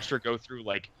just watched her go through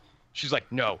like, she's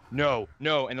like, no, no,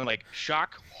 no, and then like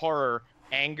shock, horror,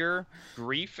 anger,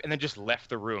 grief, and then just left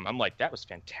the room. I'm like, that was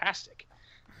fantastic.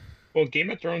 Well, Game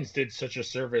of Thrones did such a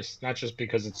service, not just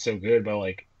because it's so good, but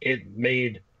like it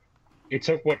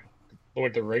took what Lord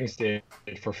of the Rings did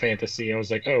for fantasy. I was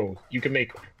like, oh, you can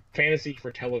make fantasy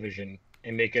for television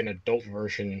and make an adult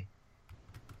version.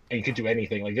 And you could do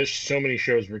anything. Like, there's so many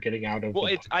shows we're getting out of. Well,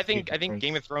 I think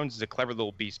Game of Thrones is a clever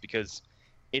little beast because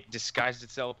it disguised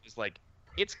itself as like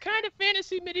it's kind of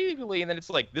fantasy medievally, and then it's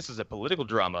like this is a political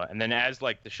drama, and then as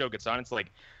like the show gets on, it's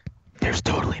like there's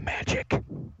totally magic.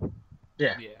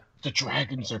 Yeah. The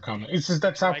dragons are coming. It's just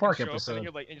that South Park episode. And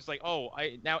you're like, and it's like, oh,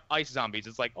 now ice zombies.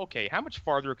 It's like, okay, how much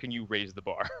farther can you raise the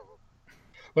bar?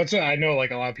 But I know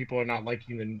like a lot of people are not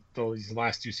liking these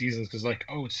last 2 seasons because like,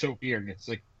 oh, it's so weird. It's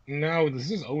like, no,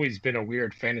 this has always been a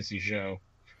weird fantasy show.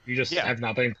 You just have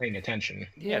not been paying attention.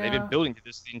 Yeah, they've been building to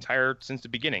this since the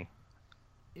beginning.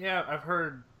 Yeah, I've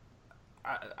heard.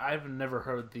 I've never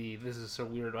heard this is so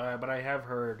weird, but I have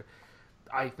heard.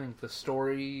 I think the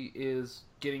story is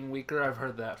getting weaker. I've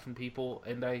heard that from people,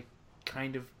 and I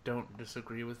kind of don't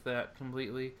disagree with that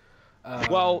completely.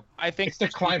 Well, I think it's the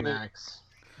climax.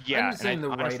 Yeah, I'm just saying the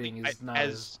writing is not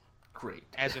as great.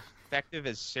 As effective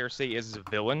as Cersei is as a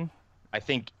villain, I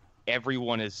think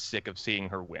everyone is sick of seeing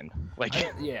her win. Like, I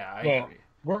agree.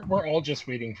 We're all just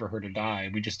waiting for her to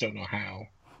die. We just don't know how.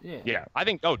 Yeah. I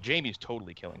think. Oh, Jaime's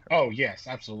totally killing her. Oh yes,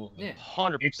 absolutely. Yeah,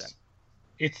 100%.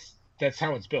 That's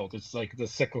how it's built. It's like the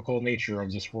cyclical nature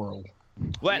of this world.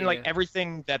 Well, and like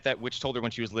everything that witch told her when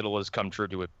she was little has come true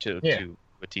to a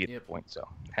T at the point. So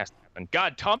it has to happen.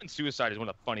 God, Tommen's suicide is one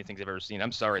of the funniest things I've ever seen.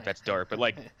 I'm sorry if that's dark, but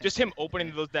like just him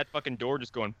opening that fucking door,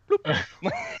 just going. Bloop.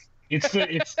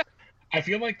 It's. I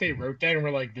feel like they wrote that and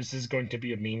were like, this is going to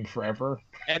be a meme forever.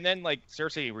 And then, like,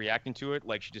 Cersei reacting to it,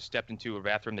 like she just stepped into a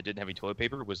bathroom that didn't have any toilet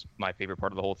paper, was my favorite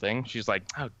part of the whole thing. She's like,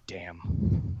 oh,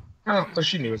 damn. Oh, so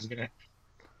she knew it was going to...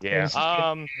 Yeah.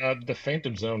 The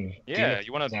Phantom Zone. Yeah,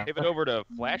 you want to pivot over to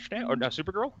Flash now? Or no,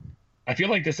 Supergirl? I feel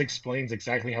like this explains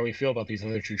exactly how we feel about these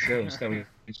other 2 shows that we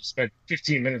just spent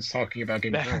 15 minutes talking about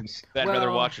Game of Thrones. I'd rather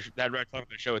talk about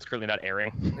the show. It's currently not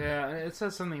airing. Yeah, it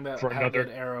says something about how good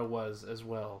Arrow was as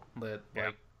well. That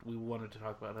like we wanted to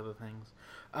talk about other things.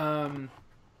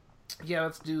 Yeah,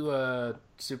 let's do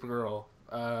Supergirl.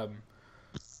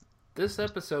 This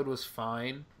episode was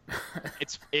fine.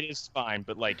 It is fine,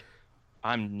 but like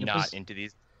I'm not into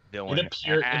these villains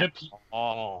at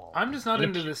all. I'm just not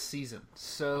into this season,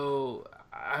 so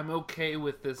I'm okay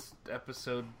with this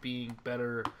episode being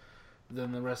better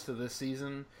than the rest of this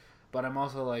season. But I'm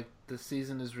also like, this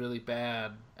season is really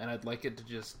bad, and I'd like it to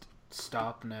just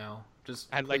stop now.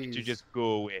 I'd like it to just go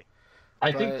away.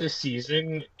 I think this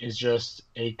season is just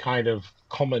a kind of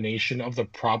culmination of the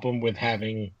problem with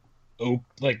having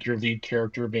like your lead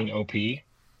character being OP.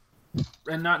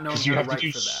 And not knowing how to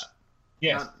write for that.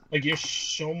 Yes, like there's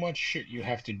so much shit you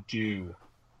have to do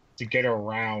to get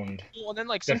around. Well, and then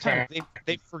like sometimes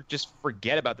they just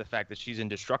forget about the fact that she's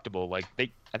indestructible. Like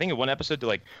I think in one episode they're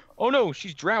like, "Oh no,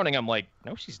 she's drowning." I'm like,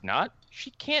 "No, she's not.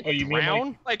 She can't drown." You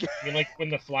mean like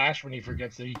when the Flash, when he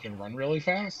forgets that he can run really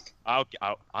fast? I'm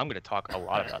going to talk a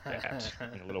lot about that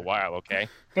in a little while, okay?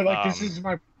 But like this is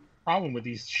my problem with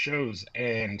these shows,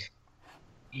 and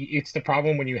it's the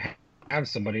problem when you have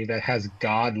somebody that has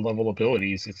god level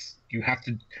abilities. You have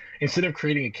to, instead of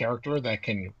creating a character that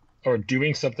can, or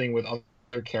doing something with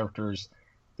other characters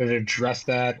that address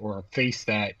that or face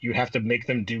that, you have to make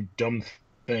them do dumb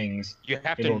things. You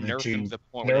have to nerf them to the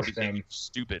point where they become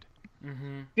stupid.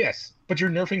 Mm-hmm. Yes, but you're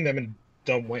nerfing them in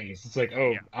dumb ways. It's like,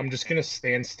 I'm just gonna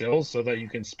stand still so that you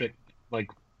can spit like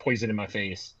poison in my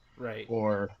face, right?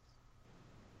 Or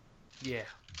yeah.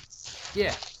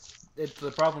 It's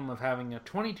the problem of having a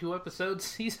 22 episode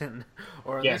season,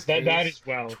 or yes, that as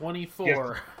well. 24.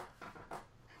 Yes.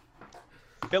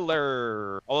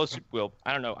 Filler. Although, well,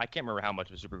 I don't know. I can't remember how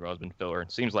much of Supergirl has been filler.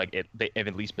 It seems like they have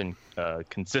at least been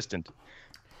consistent.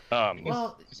 As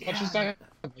much as I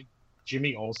like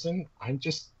Jimmy Olsen, I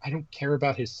don't care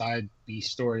about his side B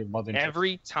story.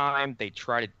 Every time they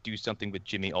try to do something with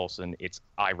Jimmy Olsen, it's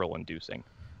eye roll inducing.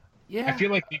 Yeah, I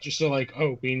feel like they just are like,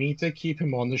 oh, we need to keep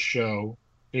him on the show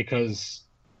because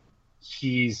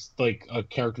he's like a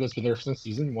character that's been there since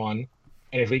season 1,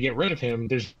 and if we get rid of him,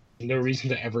 there's no reason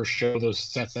to ever show those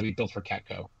sets that we built for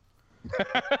Catco.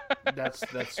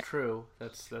 That's true.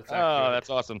 That's accurate. Oh, that's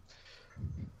awesome.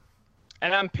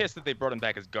 And I'm pissed that they brought him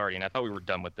back as Guardian. I thought we were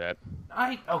done with that.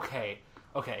 Okay.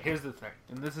 Here's the thing,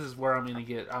 and this is where I'm going to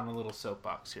get on a little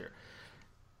soapbox here.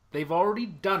 They've already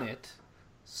done it,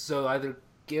 so either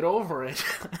get over it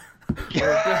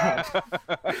or don't.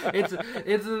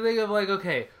 It's the thing of like,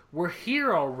 okay, we're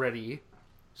here already,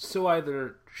 so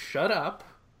either shut up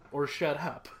or shut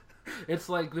up. It's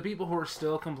like the people who are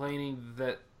still complaining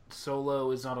that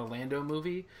Solo is not a Lando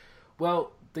movie.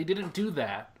 Well, they didn't do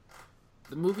that.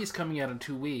 The movie's coming out in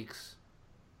 2 weeks,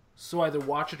 so either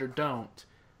watch it or don't,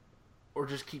 or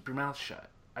just keep your mouth shut.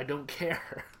 I don't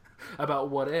care about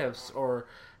what ifs or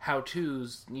how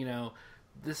to's. You know,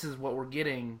 this is what we're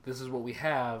getting. This is what we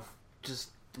have. Just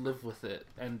live with it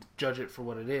and judge it for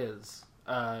what it is.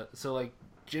 So like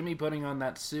Jimmy putting on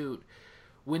that suit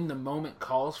when the moment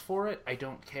calls for it, I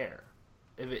don't care.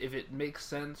 If it makes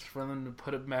sense for them to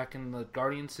put him back in the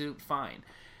Guardian suit, fine.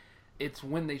 It's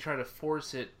when they try to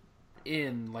force it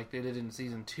in like they did in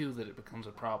season 2 that it becomes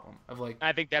a problem. Of like,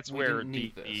 I think that's where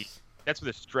that's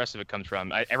where the stress of it comes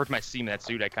from. Every time I see him in that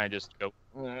suit, I kind of just go.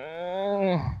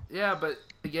 Yeah, but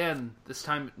again, this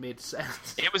time it made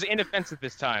sense. It was inoffensive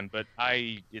this time, but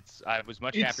I was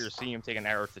much happier seeing him take an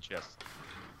arrow to the chest.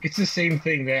 It's the same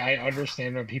thing that I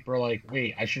understand when people are like,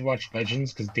 "Wait, I should watch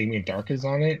Legends because Damien Dark is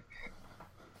on it,"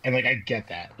 and like I get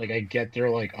that. Like I get they're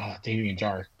like, "Oh, Damien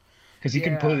Dark," because he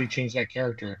completely changed that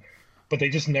character. But they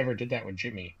just never did that with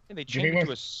Jimmy. And they changed him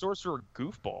to a sorcerer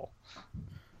goofball.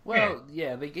 Well,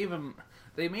 yeah,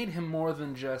 they made him more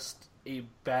than just a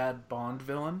bad Bond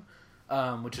villain,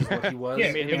 which is what he was.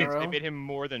 They made him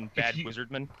more than bad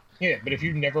wizardman. Yeah, but if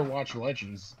you've never watched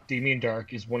Legends, Damien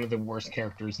Dark is one of the worst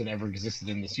characters that ever existed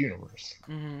in this universe.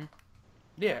 Mm-hmm.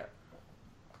 Yeah.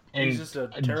 And he's just a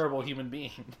terrible human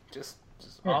being. just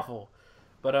awful.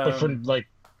 But for like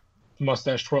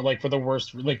mustache twirl, like for the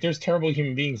worst, like there's terrible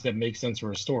human beings that make sense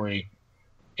for a story,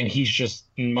 and he's just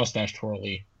mustache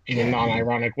twirly in a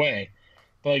non-ironic way.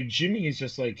 But like Jimmy is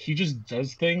just like he just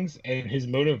does things, and his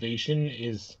motivation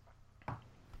is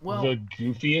the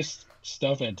goofiest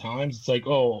stuff at times. It's like,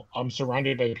 oh, I'm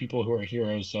surrounded by people who are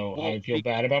heroes, so I feel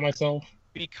bad about myself.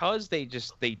 Because they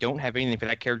don't have anything for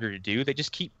that character to do, they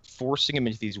just keep forcing him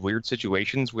into these weird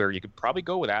situations where you could probably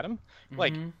go without him. Mm-hmm.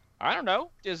 Like, I don't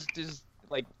know,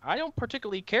 like, I don't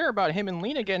particularly care about him and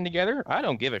Lena getting together. I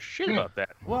don't give a shit about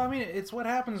that. Well, I mean, it's what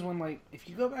happens when, like, if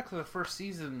you go back to the first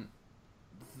season,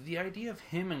 the idea of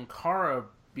him and Kara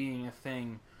being a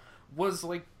thing was,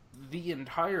 like,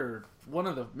 one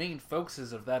of the main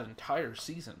focuses of that entire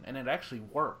season. And it actually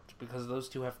worked because those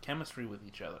two have chemistry with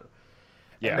each other.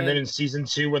 Yeah, and then in season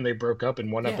 2, when they broke up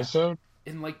in one episode,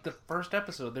 in like the first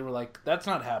episode, they were like, "That's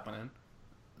not happening.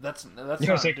 That's not."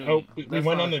 It's like, oh, we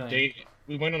went on a date.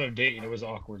 We went on a date, and it was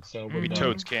awkward. So we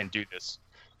toads can't do this,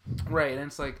 right? And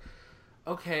it's like,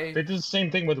 okay, they did the same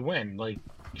thing with Wen. Like,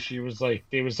 she was like,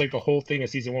 it was like the whole thing of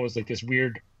season 1 was like this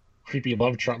weird, creepy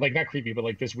love triangle. Like not creepy, but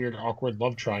like this weird, awkward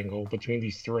love triangle between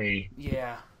these three.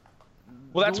 Yeah.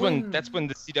 Well, that's when the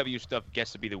CW stuff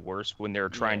gets to be the worst, when they're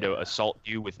trying to assault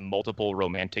you with multiple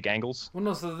romantic angles. Well,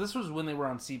 no, so this was when they were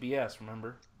on CBS,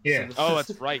 remember? Yeah. So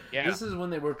that's right, yeah. This is when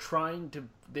they were trying to...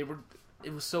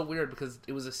 It was so weird because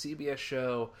it was a CBS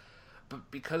show, but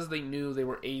because they knew they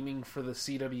were aiming for the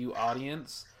CW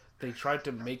audience, they tried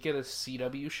to make it a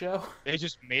CW show. They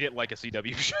just made it like a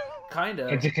CW show. Kind of.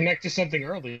 And to connect to something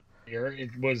earlier,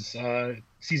 it was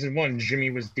season 1,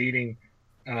 Jimmy was dating,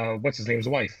 what's his name's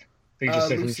wife? They just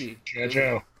said Lucy.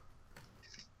 Joe.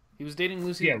 He was dating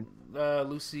Lucy. Yeah.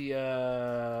 Lucy.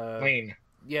 Lane.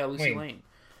 Yeah, Lucy Lane.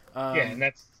 Yeah, and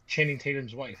that's Channing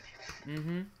Tatum's wife.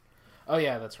 Mm-hmm. Oh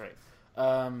yeah, that's right.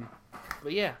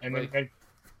 But yeah, and then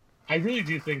I really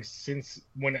do think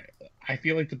I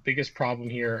feel like the biggest problem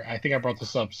here, I think I brought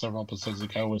this up several episodes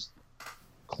ago, was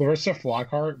Clarissa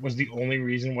Flockhart was the only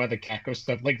reason why the Catco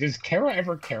stuff. Like, does Kara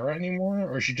ever Kara anymore,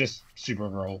 or is she just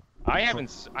Supergirl? I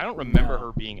don't remember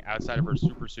her being outside of her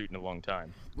super suit in a long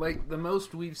time. Like, the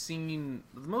most we've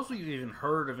even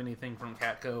heard of anything from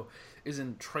Catco is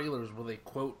in trailers where they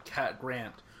quote Cat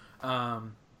Grant.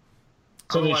 So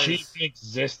does she even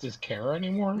exist as Kara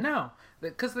anymore? No,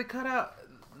 because they cut out.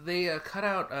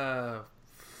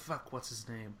 What's his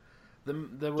name? The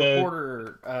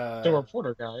reporter. The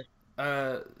reporter guy.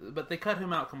 But they cut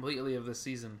him out completely of this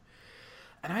season,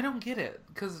 and I don't get it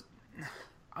because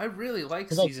I really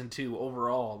like season 2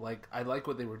 overall. Like, I like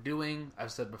what they were doing.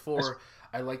 I've said before,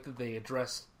 I like that they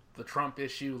addressed the Trump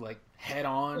issue like head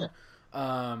on.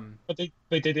 Yeah. But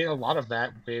they did a lot of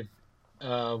that with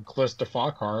Calista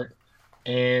Flockhart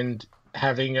and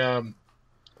having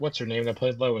what's her name that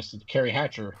played Lois, Carrie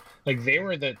Hatcher. Like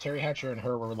Terry Hatcher and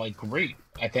her were like great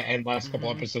at the end last couple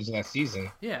episodes of that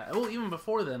season. Yeah, well, even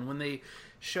before then, when they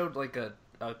showed like a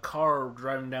car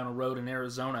driving down a road in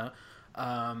Arizona,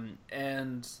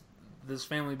 and this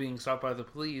family being stopped by the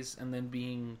police and then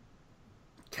being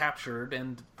captured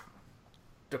and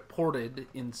deported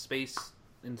in space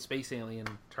alien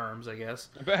terms, I guess.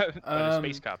 By the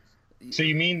space cops. So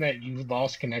you mean that you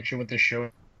lost connection with the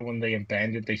show when they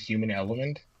abandoned the human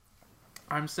element?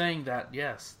 I'm saying that,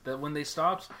 yes, that when they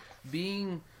stopped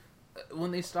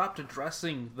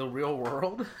addressing the real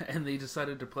world and they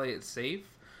decided to play it safe,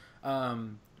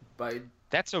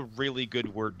 that's a really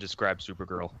good word to describe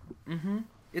Supergirl. Mm-hmm.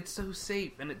 It's so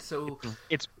safe and it's so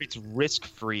it's risk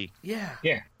free. Yeah.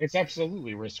 Yeah, it's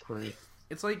absolutely risk free.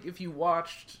 It's like if you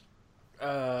watched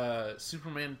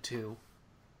Superman 2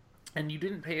 and you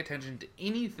didn't pay attention to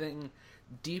anything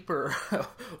deeper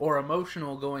or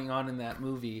emotional going on in that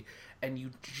movie, and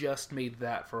you just made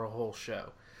that for a whole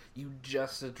show. You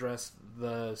just addressed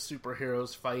the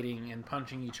superheroes fighting and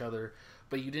punching each other,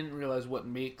 but you didn't realize what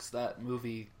makes that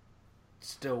movie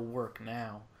still work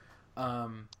now.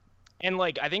 And,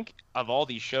 like, I think of all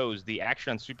these shows, the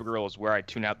action on Supergirl is where I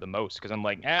tune out the most, because I'm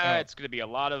like, it's going to be a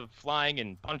lot of flying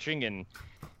and punching, and,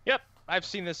 yep, I've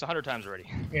seen this 100 times already.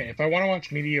 Yeah, if I want to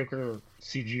watch mediocre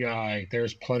CGI,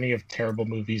 there's plenty of terrible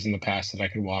movies in the past that I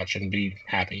could watch and be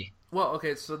happy. Well,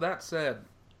 okay, so that said,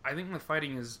 I think the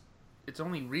fighting it's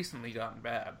only recently gotten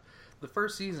bad. The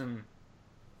first season,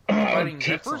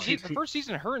 the first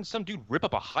season, her and some dude rip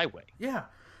up a highway. Yeah,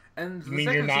 and the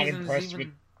second season is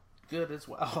even good as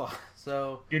well.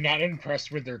 So you're not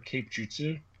impressed with their cape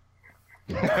jutsu?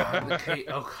 Okay.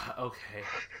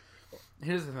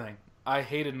 Here's the thing: I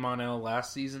hated Mon-El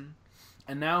last season,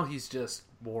 and now he's just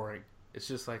boring. It's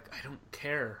just like, I don't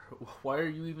care. Why are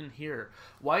you even here?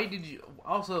 Why did you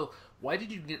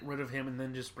get rid of him and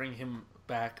then just bring him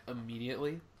back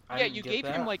immediately? You gave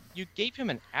him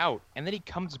an out, and then he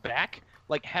comes back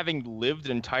like having lived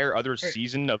an entire other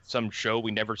season of some show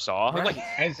we never saw. Right. Like,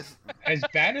 as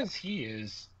bad as he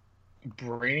is,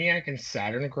 Brainiac and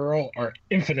Saturn Girl are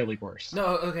infinitely worse.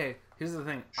 No, okay. Here's the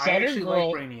thing. I actually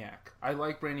like Brainiac. I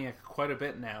like Brainiac quite a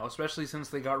bit now, especially since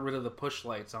they got rid of the push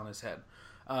lights on his head.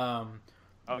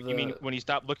 You mean when he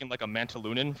stopped looking like a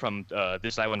Mantalunan from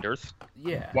This Island Earth?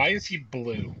 Yeah. Why is he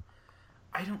blue?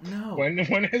 I don't know. When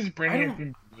has Brainiac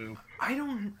been blue?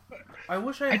 I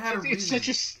wish I had a reason.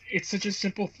 It's such a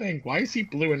simple thing. Why is he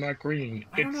blue and not green?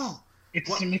 I don't know. It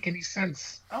doesn't make any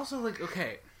sense. Also, like,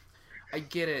 okay, I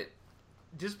get it.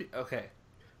 Just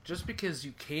because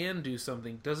you can do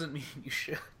something doesn't mean you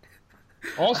should.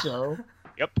 Also,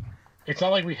 yep. It's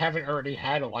not like we haven't already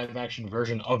had a live-action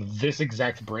version of this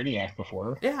exact Brainiac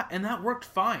before. Yeah, and that worked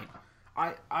fine.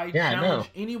 I challenge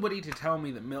anybody to tell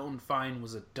me that Milton Fine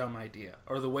was a dumb idea,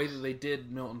 or the way that they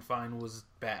did Milton Fine was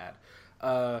bad.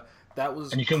 That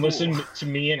was. And you can listen to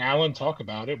me and Alan talk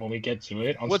about it when we get to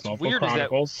it on What's Smallville weird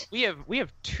Chronicles. Is that we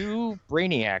have two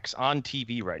Brainiacs on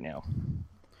TV right now.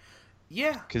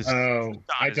 Yeah. Because Brainiac.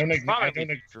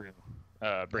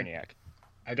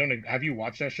 Have you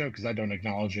watched that show? Because I don't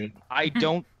acknowledge it. I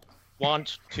don't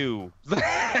want to.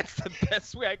 That's the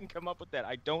best way I can come up with that.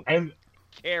 I don't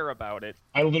care about it.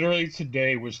 I literally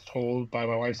today was told by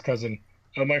my wife's cousin,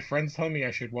 "Oh, my friends tell me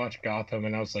I should watch Gotham,"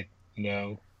 and I was like,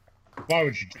 "No. Why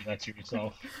would you do that to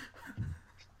yourself?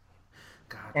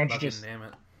 God, why don't you just damn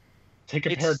it. take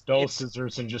a pair of dull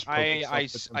scissors and just poke I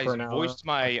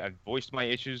voiced my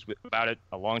issues about it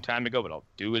a long time ago, but I'll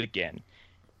do it again.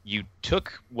 You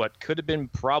took what could have been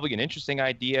probably an interesting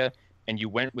idea, and you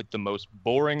went with the most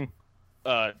boring,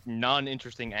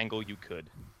 non-interesting angle you could.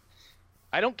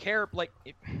 I don't care. Like,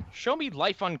 show me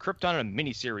life on Krypton in a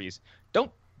miniseries.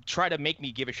 Don't try to make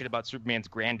me give a shit about Superman's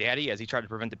granddaddy as he tried to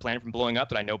prevent the planet from blowing up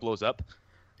that I know blows up.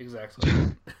 Exactly.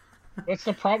 What's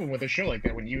the problem with a show like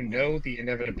that? When you know the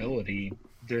inevitability,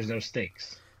 there's no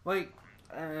stakes. Like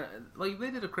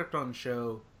they did a Krypton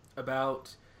show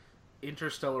about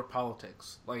interstellar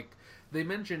politics. Like, they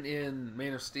mentioned in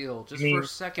Man of Steel, just for a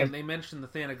second, they mentioned the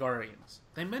Thanagarians.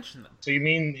 They mentioned them. So you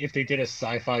mean if they did a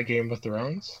sci-fi Game of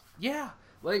Thrones? Yeah.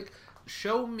 Like,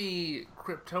 show me a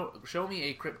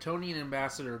Kryptonian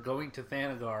ambassador going to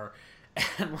Thanagar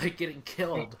and, like, getting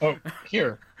killed. Oh,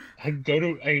 here. I go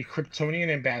to a Kryptonian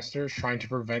ambassador trying to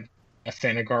prevent a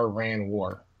Thanagar-Ran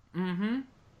war. Mm-hmm.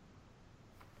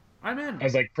 I'm in. I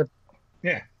was like,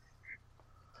 yeah.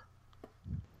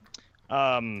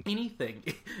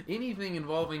 Anything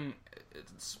involving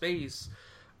space,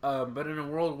 but in a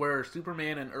world where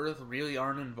Superman and Earth really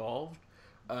aren't involved,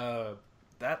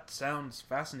 that sounds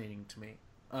fascinating to me.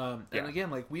 And again,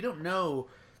 like, we don't know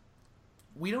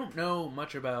we don't know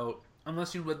much about,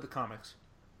 unless you read the comics,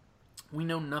 we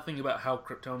know nothing about how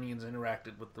Kryptonians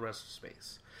interacted with the rest of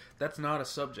space. That's not a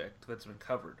subject that's been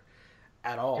covered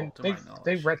at all, And to my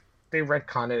knowledge. they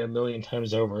retcon it a million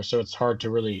times over, so it's hard to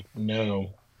really know.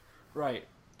 Right.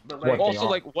 But What they Also, are.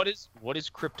 like, what is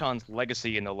Krypton's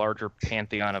legacy in the larger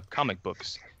pantheon of comic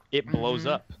books? It blows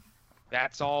up.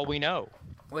 That's all we know.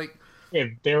 Like, Yeah,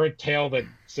 they're a tale that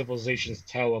civilizations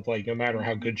tell of, like, no matter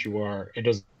how good you are, it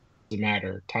doesn't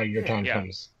matter. Your time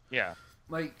comes. Yeah.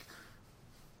 like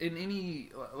in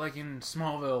any, like in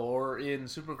Smallville or in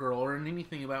Supergirl or in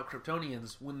anything about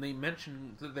Kryptonians, when they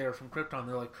mention that they're from Krypton,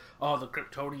 they're like, oh, the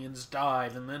Kryptonians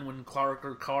died. And then when Clark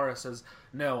or Kara says,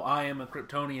 no, I am a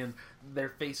Kryptonian, their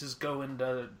faces go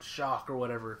into shock or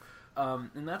whatever.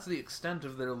 And that's the extent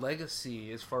of their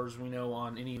legacy as far as we know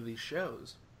on any of these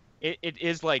shows. It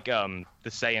is like the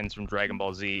Saiyans from Dragon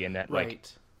Ball Z, and that like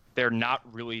they're not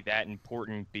really that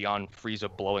important beyond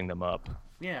Frieza blowing them up.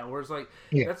 Yeah, whereas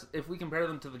that's if we compare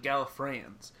them to the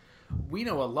Gallifreyans, we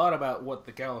know a lot about what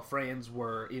the Gallifreyans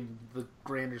were in the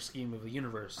grander scheme of the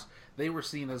universe. They were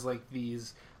seen as like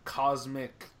these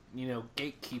cosmic,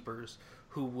 gatekeepers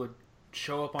who would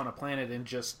show up on a planet and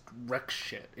just wreck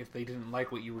shit if they didn't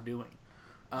like what you were doing.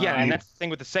 Yeah, and that's the thing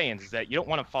with the Saiyans, is that you don't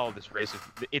want to follow this race.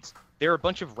 They're a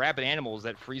bunch of rabid animals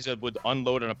that Frieza would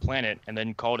unload on a planet and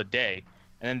then call it a day.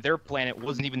 And then their planet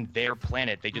wasn't even their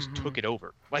planet. They just took it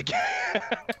over. Like,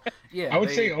 I would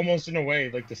say almost in a way,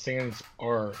 like the Saiyans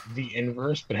are the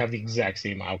inverse, but have the exact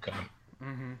same outcome.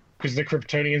 Because the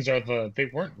Kryptonians they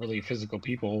weren't really physical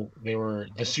people. They were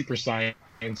the super science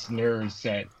nerds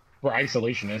that were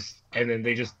isolationists, and then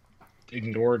they just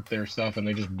ignored their stuff and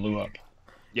they just blew up.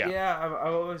 Yeah,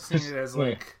 I've always seen it as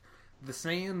like the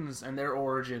Saiyans and their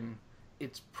origin.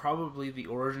 It's probably the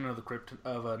origin of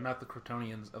not the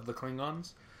Kryptonians, of the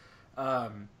Klingons,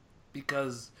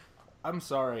 because I'm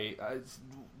sorry,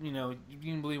 you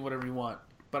can believe whatever you want,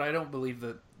 but I don't believe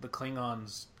that the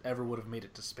Klingons ever would have made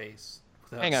it to space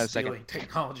without stealing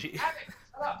technology.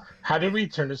 How did we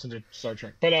turn this into Star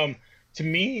Trek? But to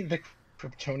me, the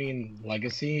Kryptonian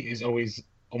legacy is always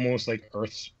almost like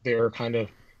Earth's. They're kind of,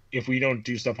 if we don't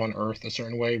do stuff on Earth a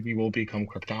certain way, we will become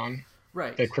Krypton.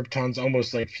 Right. That Krypton's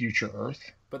almost like future Earth.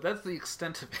 But that's the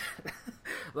extent of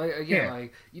it.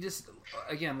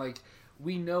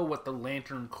 We know what the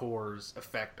Lantern Corps'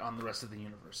 effect on the rest of the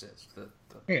universe is.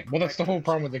 That's the whole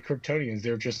problem with the Kryptonians.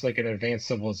 They're just like an advanced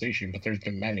civilization, but there's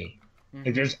been many.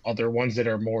 Like, there's other ones that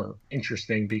are more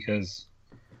interesting because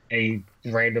a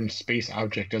random space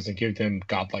object doesn't give them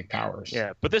godlike powers.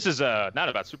 Yeah, but this is not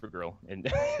about Supergirl,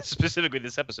 and specifically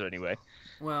this episode anyway.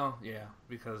 Well, yeah,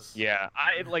 because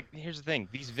here's the thing: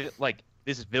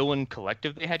 this villain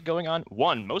collective they had going on.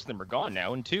 One, most of them are gone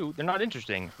now, and two, they're not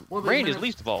interesting. Well, Rain is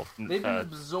least evolved. They've been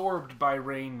absorbed by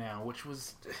Rain now, which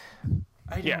was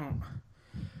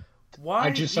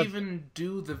Why even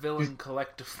do the villain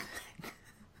collective thing?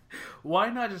 Why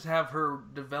not just have her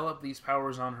develop these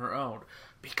powers on her own?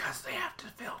 Because they have to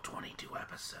fill 22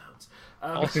 episodes.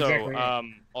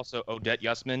 Also, Odette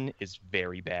Yusman is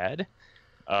very bad.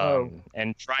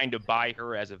 And trying to buy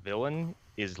her as a villain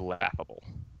is laughable.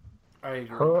 I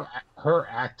agree. Her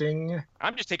acting...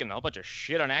 I'm just taking a whole bunch of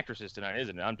shit on actresses tonight,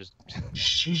 isn't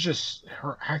it?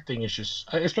 Her acting is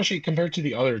just... Especially compared to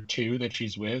the other two that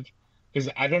she's with. Because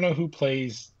I don't know who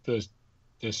plays the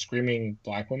screaming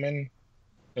black woman.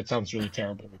 That sounds really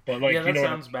terrible. But that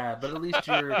sounds bad. But at least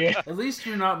you're at least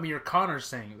you're not Mir Connor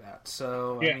saying that.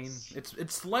 So I mean,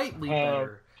 it's slightly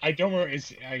better. I don't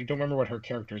remember what her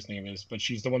character's name is, but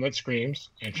she's the one that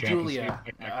screams. And she Julia.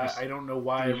 I don't know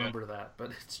why I remember that,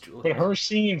 but it's Julia. But her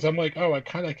scenes, I'm like, I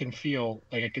kind of can feel,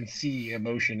 like I can see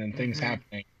emotion and things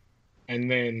happening.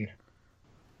 And then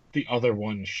the other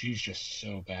one, she's just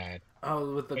so bad.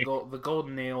 Oh, with the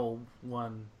golden nail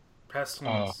one,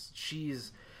 Pestilence.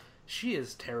 She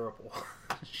is terrible.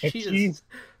 She's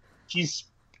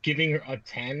giving her a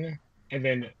 10, and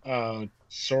then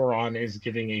Sauron is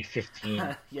giving a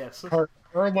 15. Yes. Her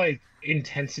like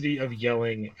intensity of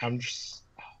yelling,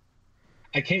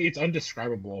 I can't. It's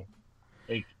undescribable.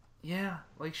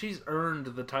 Like she's earned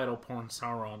the title Porn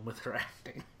Sauron with her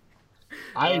acting.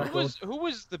 Who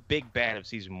was the big bad of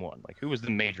season 1? Like, who was the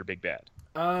major big bad?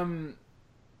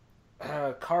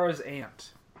 Kara's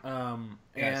aunt.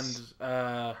 Yes.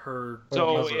 And her.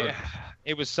 So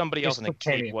it was somebody else in the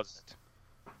cape, wasn't it?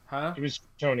 Huh? It was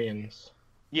Kryptonians.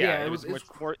 Yeah, it was much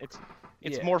more.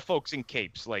 It's more folks in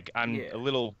capes. Like, I'm a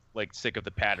little sick of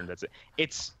the pattern. That's it.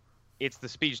 It's the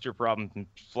speedster problem in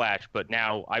Flash, but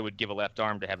now I would give a left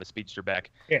arm to have a speedster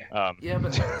back. Yeah.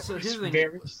 But so here's the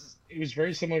thing. It was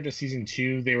very similar to season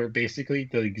 2. They were basically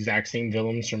the exact same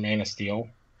villains from Man of Steel.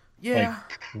 Yeah,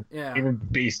 They were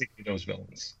basically those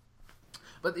villains.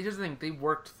 But here's the thing: they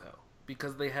worked though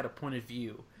because they had a point of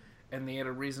view, and they had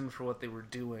a reason for what they were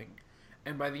doing.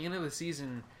 And by the end of the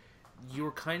season, you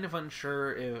were kind of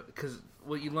unsure because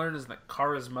what you learned is that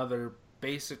Kara's mother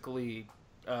basically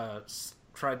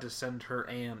tried to send her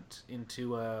aunt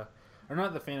into or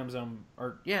not the Phantom Zone,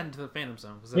 into the Phantom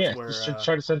Zone because that's where she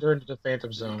tried to send her into the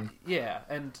Phantom Zone. Yeah,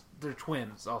 and they're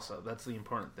twins also. That's the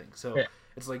important thing. So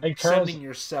it's like sending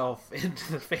yourself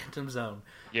into the Phantom Zone.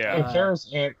 Yeah, and Kara's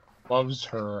aunt loves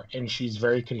her, and she's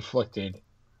very conflicted.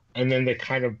 And then the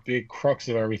kind of big crux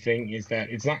of everything is that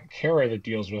it's not Kara that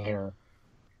deals with her.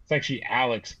 It's actually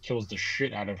Alex kills the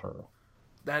shit out of her.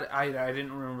 That I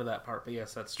didn't remember that part, but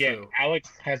yes, that's true. Yeah, Alex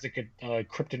has a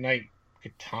kryptonite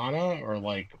katana or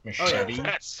machete. Oh,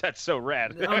 yeah. That's so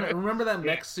rad. Remember that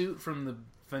mech suit from the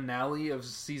finale of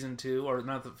season 2, or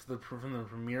not from the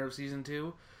premiere of season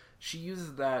 2? She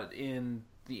uses that in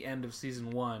the end of season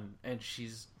 1, and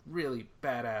she's really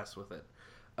badass with it.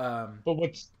 But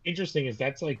what's interesting is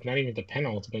that's not even the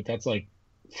penultimate. That's 4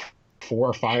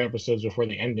 or 5 episodes before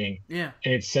the ending. Yeah,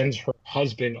 and it sends her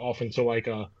husband off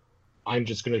into I'm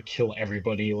just gonna kill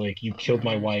everybody. You killed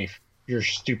my wife. Your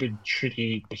stupid,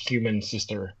 shitty human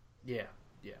sister. Yeah.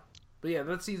 But yeah,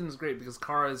 that season's great because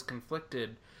Kara is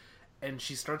conflicted, and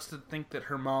she starts to think that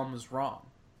her mom is wrong.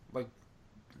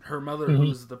 Her mother,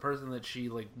 who's the person that she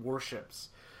worships,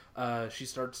 she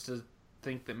starts to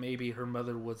think that maybe her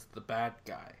mother was the bad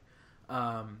guy.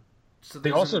 So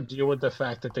they also deal with the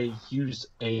fact that they use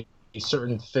a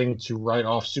certain thing to write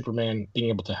off Superman being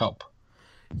able to help.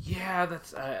 Yeah,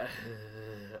 that's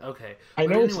okay. I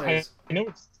know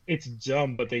it's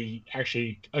dumb, but they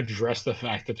actually address the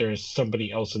fact that there's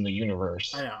somebody else in the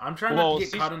universe. I know. I'm trying not to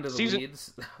get caught into the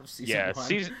weeds of season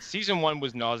 1. Season 1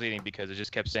 was nauseating because it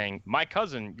just kept saying, "My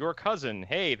cousin, your cousin.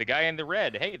 Hey, the guy in the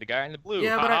red. Hey, the guy in the blue."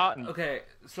 Yeah, but okay.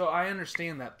 So I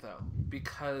understand that though,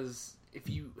 because if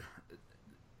you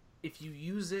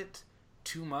use it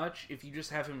too much, if you just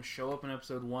have him show up in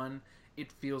episode 1,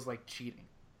 it feels like cheating.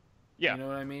 Yeah. You know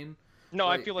what I mean? No,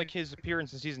 I feel like his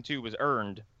appearance in season 2 was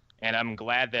earned, and I'm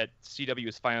glad that CW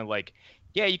is finally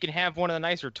yeah, you can have one of the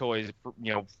nicer toys,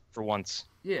 for once.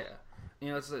 Yeah.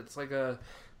 It's like a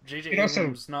J.J.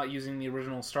 Abrams not using the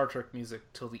original Star Trek music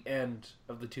till the end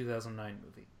of the 2009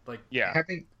 movie.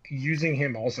 Using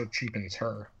him also cheapens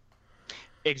her.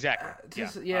 Exactly.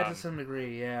 To some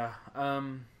degree, yeah.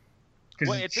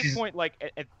 Well, at this point,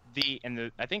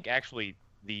 I think actually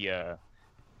the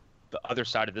other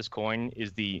side of this coin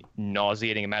is the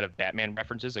nauseating amount of Batman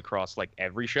references across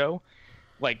every show.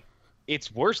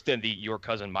 It's worse than the your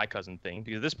cousin, my cousin thing,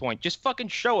 because at this point, just fucking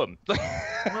show him.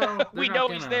 Well, we know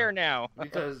he's there now.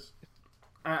 Because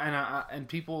and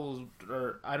people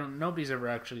nobody's ever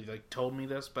actually told me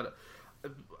this, but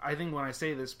I think when I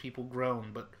say this, people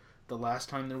groan. But the last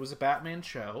time there was a Batman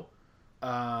show,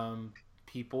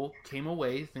 people came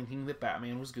away thinking that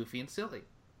Batman was goofy and silly.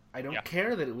 I don't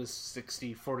care that it was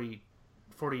 40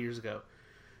 years ago.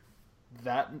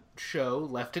 That show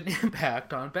left an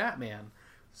impact on Batman.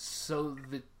 So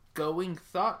the going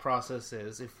thought process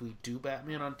is, if we do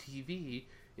Batman on TV,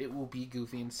 it will be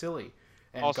goofy and silly.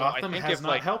 And also, Gotham has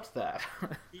not helped that.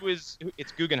 It's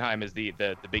Guggenheim is the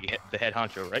head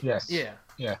honcho, right? Yes. Yeah.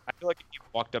 I feel like if you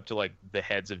walked up to the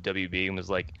heads of WB and was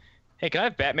like, "Hey, can I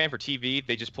have Batman for TV?"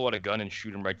 They just pull out a gun and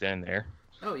shoot him right then and there.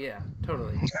 Oh yeah,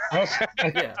 totally. I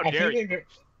think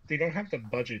they don't have the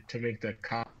budget to make the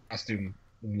costume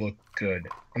look good,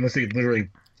 unless they literally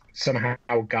somehow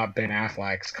got Ben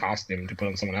Affleck's costume to put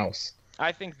on someone else.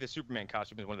 I think the Superman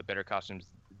costume is one of the better costumes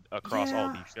across all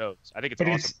these shows. I think it's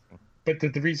awesome. But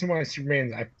the reason why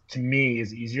Superman, to me,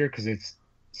 is easier because it's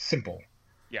simple.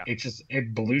 Yeah. It's just a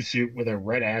blue suit with a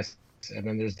red ass, and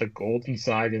then there's the gold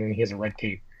inside, and then he has a red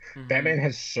cape. Mm-hmm. Batman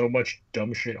has so much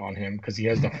dumb shit on him because he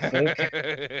has the full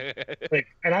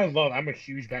and I'm a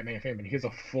huge Batman fan, but he has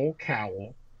a full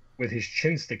cowl with his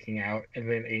chin sticking out, and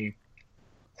then a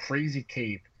crazy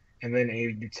cape, and then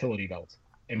a utility belt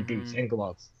and boots and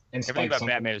gloves. And everything about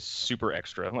Batman is super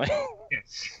extra.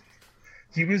 Yes.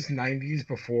 He was 90s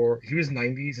before. He was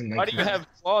 90s and 90s. Why do you have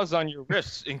claws on your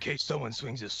wrists in case someone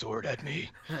swings his sword at me?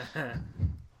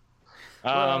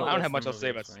 I don't have much else to say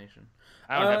about.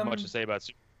 I don't have much to say about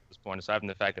Superman at this point, aside from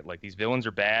the fact that these villains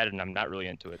are bad, and I'm not really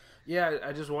into it. Yeah,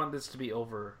 I just want this to be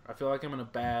over. I feel like I'm in a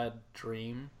bad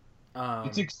dream.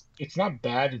 It's not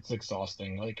bad. It's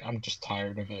exhausting. I'm just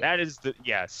tired of it. That is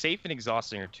safe and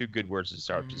exhausting are two good words to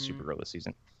start to Supergirl this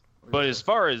season. But as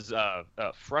far as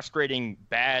frustrating,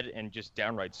 bad, and just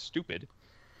downright stupid,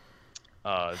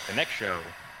 the next show,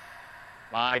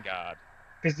 my God,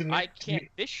 I can't.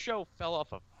 This show fell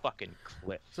off a fucking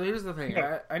cliff. So here's the thing.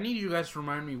 I need you guys to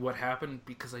remind me what happened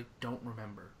because I don't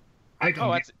remember. I can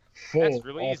that's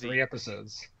really all easy. 3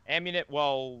 episodes.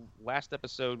 Last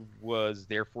episode was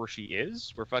Therefore She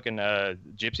Is, where fucking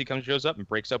Gypsy shows up and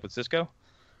breaks up with Cisco.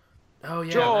 Oh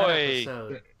yeah, Joy! that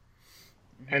episode.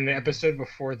 And the episode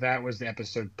before that was the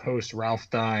episode post Ralph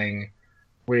dying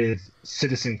with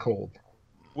Citizen Cold.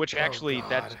 Which actually,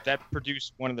 that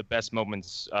produced one of the best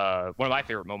moments, one of my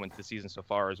favorite moments this season so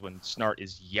far is when Snart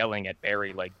is yelling at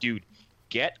Barry, like, dude,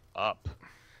 get up.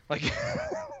 Like,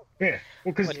 yeah,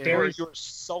 well, because you're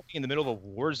sulking in the middle of a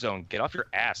war zone. Get off your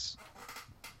ass.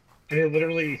 And it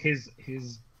literally, his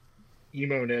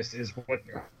emo-ness is what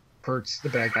hurts the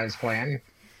bad guy's plan.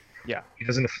 Yeah. He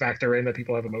doesn't factor in that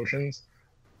people have emotions.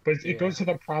 But it goes to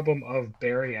the problem of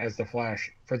Barry as the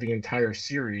Flash for the entire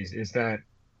series is that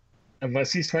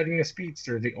unless he's fighting a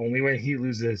speedster, the only way he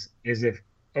loses is if,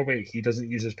 oh wait, he doesn't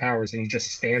use his powers and he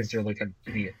just stands there like an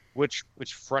idiot. Which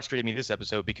frustrated me this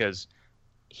episode because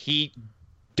he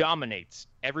dominates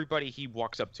everybody he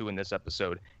walks up to in this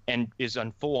episode and is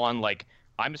on full on like,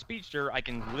 I'm a speedster, I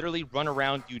can literally run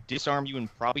around you, disarm you, and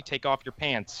probably take off your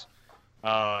pants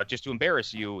just to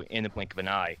embarrass you in the blink of an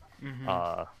eye.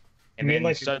 Mm-hmm. And then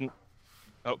like sudden.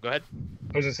 Oh, go ahead.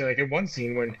 I was gonna say, like in one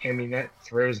scene when Aminette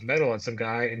throws metal at some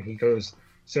guy and he goes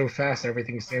so fast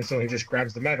everything stands still, he just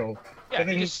grabs the metal. Yeah, and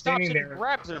then he he's just stops standing and there.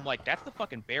 Grabs it. I'm like, that's the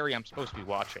fucking Barry I'm supposed to be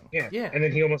watching. Yeah. And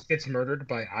then he almost gets murdered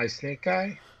by Eye Snake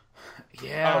guy.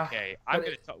 Yeah. Okay, I'm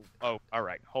gonna tell. Oh, all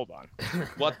right, hold on.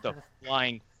 What the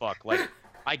flying fuck? Like,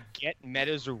 I get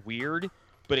metas are weird,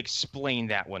 but explain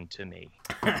that one to me.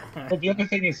 Well, the other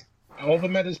thing is, all the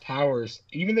Meta's powers,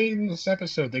 even in this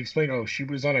episode, they explain, oh, she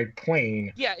was on a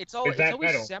plane. Yeah, it's always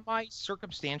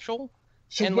semi-circumstantial.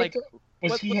 So and what like,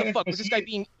 what the fuck?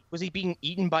 Was he being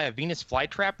eaten by a Venus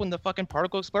flytrap when the fucking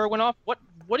particle explorer went off?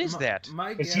 What is that?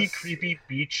 Is he a creepy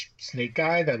beach snake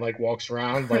guy that like walks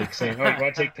around like saying, "Oh, you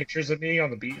want to take pictures of me on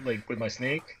the beach, like with my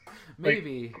snake?"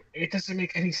 Maybe. Like, it doesn't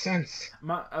make any sense.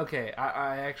 Okay,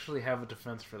 I actually have a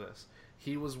defense for this.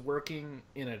 He was working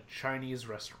in a Chinese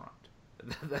restaurant.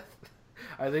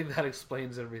 I think that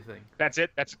explains everything. That's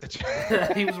it. That's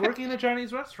He was working in a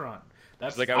Chinese restaurant.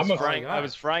 That's like I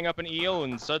was frying up an eel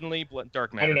and suddenly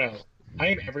dark matter. I don't know. I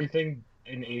am everything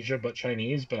in Asia but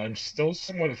Chinese, but I'm still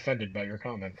somewhat offended by your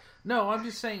comment. No, I'm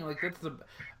just saying like that's the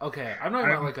okay. I'm not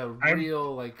about like a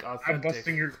real like authentic.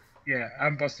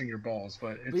 I'm busting your balls,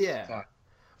 but it's fun.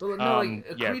 But no, like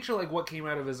a creature like what came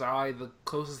out of his eye. The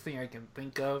closest thing I can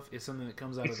think of is something that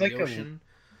comes out of the ocean.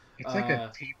 It's like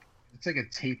a tape. It's like a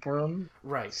tapeworm,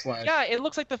 right? Yeah, it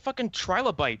looks like the fucking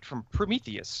trilobite from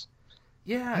Prometheus.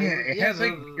 Yeah, it has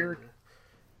like weird.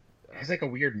 It has like a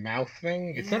weird mouth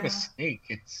thing. It's not a snake.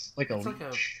 It's like a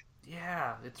leech.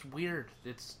 It's weird.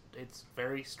 It's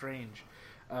very strange.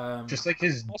 Just like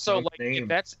his. Also, like name. if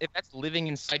that's living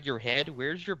inside your head,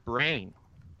 where's your brain?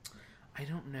 I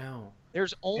don't know.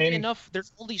 There's only enough.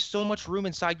 There's only so much room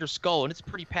inside your skull, and it's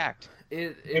pretty packed.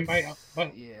 And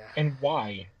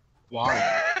why?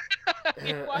 Why?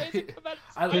 Why is it come out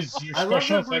of Because your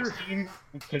special effects team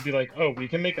could be like, oh, we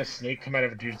can make a snake come out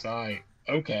of a dude's eye.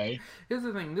 Okay. Here's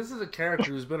the thing. This is a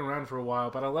character who's been around for a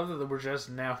while, but I love that we're just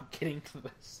now getting to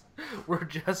this. We're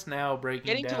just now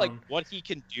getting down to like what he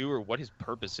can do or what his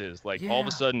purpose is. Like all of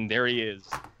a sudden, there he is.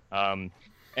 I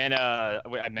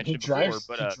mentioned it before,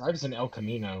 but he drives an El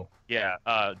Camino. Yeah,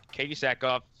 Katie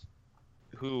Sackhoff,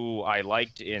 who I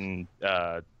liked in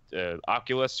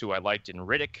Oculus, who I liked in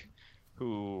Riddick,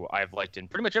 who I've liked in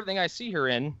pretty much everything I see her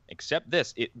in, except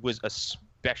this. It was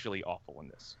especially awful in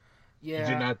this. Yeah. Did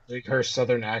you not like her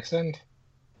southern accent?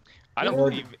 I don't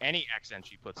believe any accent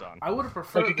she puts on. I would have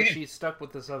preferred that she stuck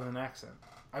with the southern accent.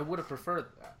 I would have preferred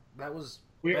that. That was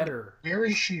better. Where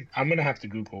is she? I'm going to have to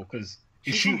Google, because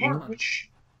is she English?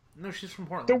 No, she's from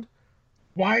Portland.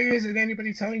 Why isn't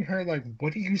anybody telling her, like,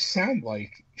 what do you sound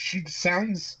like? She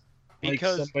sounds like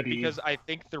somebody... Because I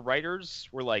think the writers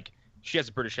were like, she has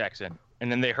a British accent.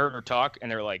 And then they heard her talk,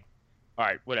 and they were like, all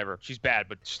right, whatever. She's bad,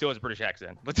 but she still has a British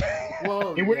accent.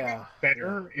 Well, it would be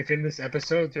better if in this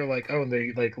episode they're like, oh, and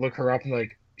they like look her up and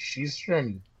like, she's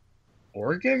from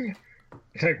Oregon?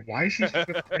 Like, why is she with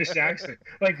a British accent?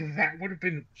 Like, that would have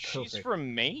been perfect. She's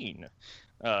from Maine.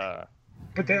 But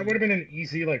that would have been an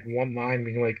easy, like, one line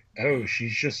being like, oh,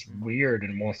 she's just weird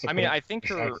and wants to... I think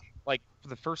her, like, for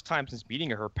the first time since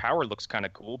meeting her power looks kind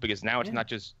of cool because now it's not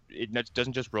just... It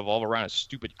doesn't just revolve around a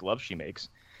stupid glove she makes.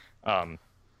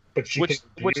 But she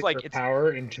can like it's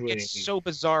power into it's so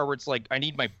bizarre where it's like I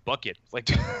need my bucket. Like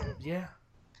yeah,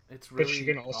 it's really. But she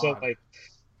can also like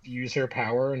use her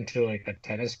power into like a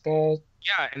tennis ball.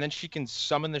 Yeah, and then she can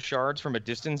summon the shards from a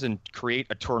distance and create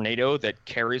a tornado that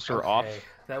carries her off.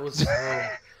 That was so.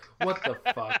 What the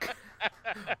fuck?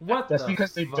 That's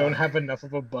because they don't have enough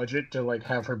of a budget to like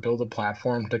have her build a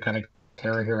platform to kind of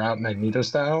carry her out Magneto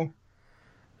style.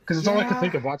 Because it's all I could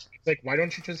think of watching. It's like, why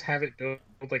don't you just have it build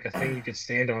like a thing you could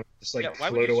stand on, just like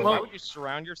float away? Why would you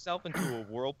surround yourself into a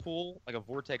whirlpool, like a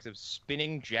vortex of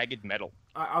spinning, jagged metal?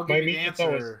 I'll give you the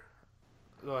answer.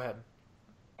 Go ahead.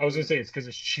 I was gonna say it's because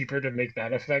it's cheaper to make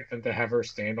that effect than to have her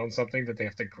stand on something that they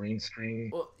have to green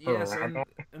screen. Well, yes,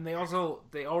 and they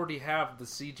already have the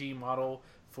CG model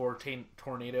for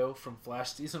Tornado from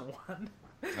Flash season 1.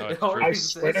 I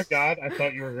swear to God, I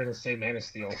thought you were gonna say Man of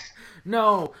Steel.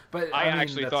 No, but I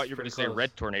actually thought you were gonna say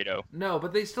Red Tornado. No,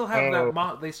 but they still have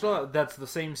that. That's the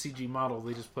same CG model.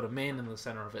 They just put a man in the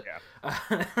center of it.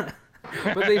 Yeah.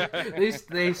 But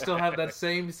they still have that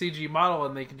same CG model,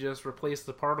 and they can just replace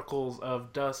the particles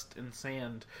of dust and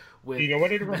sand with. You know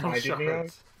what it reminded me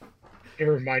of? It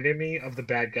reminded me of the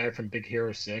bad guy from Big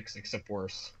Hero 6, except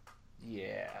worse.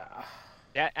 Yeah.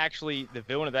 That actually, the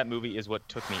villain of that movie is what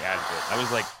took me out of it. I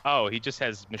was like, oh, he just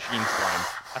has machine slime.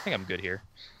 I think I'm good here.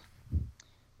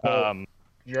 Well,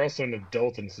 you're also an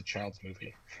adult, and it's a child's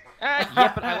movie.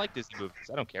 Yeah, but I like Disney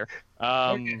movies. I don't care.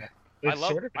 Okay. I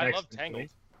love Tangled.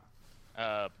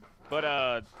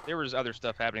 But there was other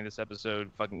stuff happening this episode,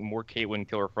 fucking more Caitlin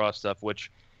Killer Frost stuff, which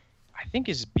I think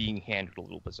is being handled a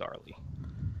little bizarrely.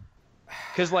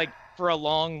 Because, like, for a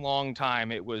long, long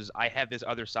time, it was, I have this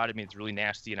other side of me that's really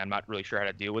nasty and I'm not really sure how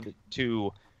to deal with it,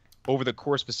 to, over the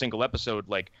course of a single episode,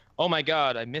 like, oh my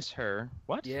god, I miss her.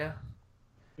 What? Yeah.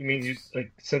 You mean,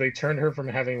 so they turned her from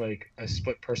having, like, a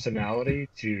split personality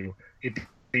to it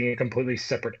being a completely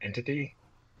separate entity?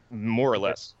 More or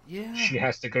less. Yeah. She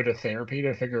has to go to therapy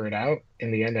to figure it out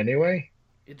in the end anyway?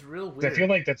 It's real weird. I feel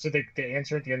like that's what the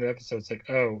answer at the end of the episode. It's like,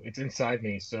 oh, it's inside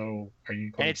me, so are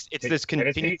you going to it's this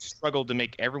continued struggle to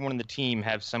make everyone in the team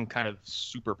have some kind of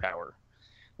superpower.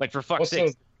 Like, for fuck's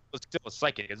sake, she's still a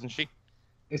psychic, isn't she?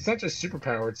 It's not just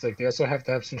superpower. It's like they also have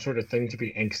to have some sort of thing to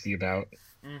be angsty about.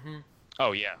 Mm-hmm.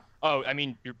 Oh, yeah. Oh, I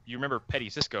mean, you remember Petty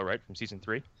Cisco, right, from Season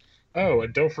 3? Oh,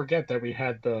 and don't forget that we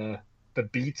had the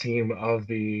B team of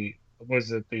the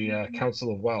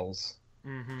Council of Wells.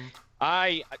 Mm-hmm.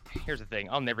 Here's the thing.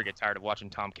 I'll never get tired of watching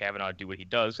Tom Cavanaugh do what he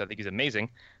does. I think he's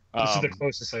amazing. This is the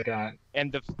closest I got.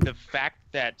 And the fact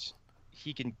that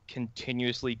he can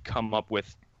continuously come up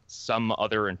with some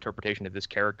other interpretation of this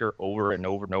character over and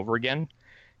over and over again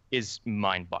is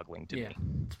mind-boggling to me.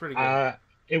 It's pretty good.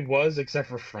 It was, except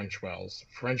for French Wells.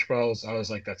 French Wells, I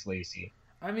was like, that's lazy.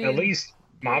 I mean, at least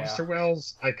Mobster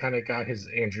Wells, I kind of got his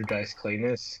Andrew Dice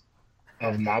Clayness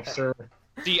of Mobster.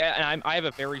 See, I have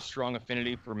a very strong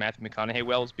affinity for Matthew McConaughey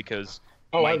Wells because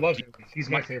I love him. He's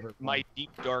my favorite. My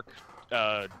deep dark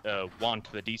want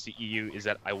for the DCEU is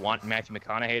that I want Matthew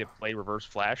McConaughey to play Reverse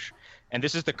Flash, and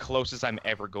this is the closest I'm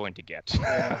ever going to get.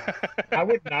 Yeah. I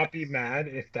would not be mad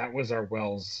if that was our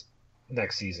Wells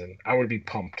next season. I would be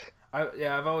pumped.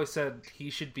 I've always said he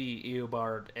should be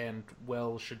Eobard and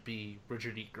Wells should be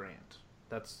Richard E. Grant.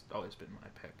 That's always been my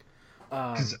pick.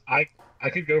 Because I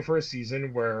could go for a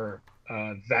season where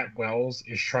that Wells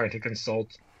is trying to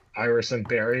consult Iris and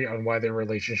Barry on why their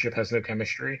relationship has no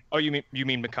chemistry. Oh, you mean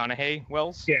McConaughey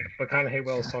Wells? Yeah, McConaughey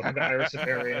Wells talking to Iris and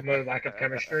Barry on the lack of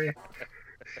chemistry.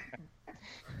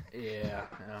 Yeah.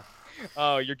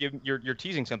 Oh, you're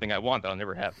teasing something I want that I'll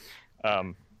never have.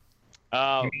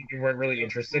 You weren't really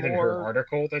interested in her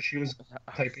article that she was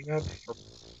typing up?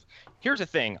 Here's the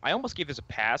thing. I almost gave this a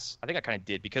pass. I think I kind of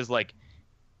did because, like,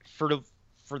 for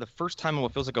the first time in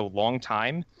what feels like a long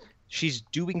time, she's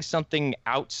doing something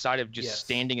outside of just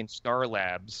standing in Star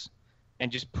Labs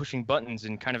and just pushing buttons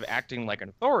and kind of acting like an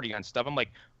authority on stuff. I'm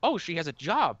like, oh, she has a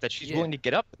job that she's willing to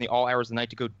get up in the all hours of the night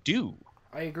to go do.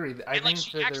 I agree. I think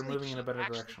that they're moving in a better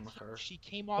direction with her. She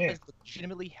came off as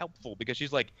legitimately helpful because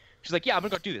she's like, yeah, I'm gonna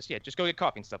go do this. Yeah, just go get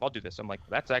coffee and stuff. I'll do this. I'm like,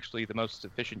 that's actually the most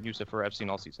efficient use of her I've seen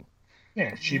all season.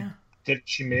 Yeah,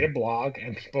 she made a blog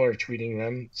and people are tweeting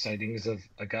them sightings of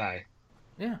a guy.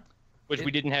 Yeah. Which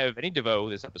we didn't have any DeVoe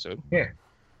this episode. Yeah.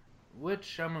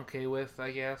 Which I'm okay with,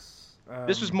 I guess.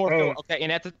 This was more okay,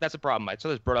 and that's a problem. I saw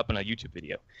this brought up in a YouTube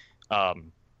video.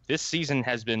 This season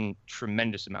has been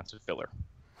tremendous amounts of filler.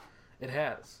 It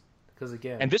has, because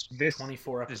again, and this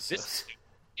 24 episodes.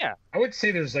 Yeah, I would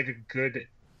say there's like a good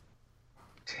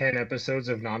 10 episodes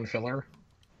of non-filler.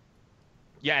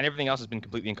 Yeah, and everything else has been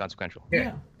completely inconsequential.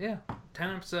 Yeah.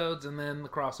 10 episodes and then the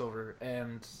crossover,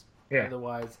 and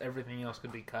otherwise everything else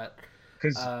could be cut.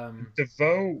 Because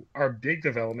DeVoe, our big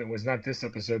development was not this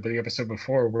episode, but the episode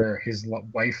before, where his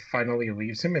wife finally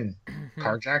leaves him and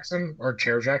Car Jackson or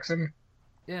Chair Jackson.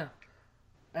 Yeah,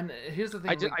 and here's the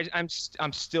thing: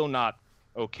 I'm still not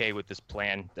okay with this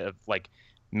plan of like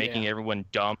making everyone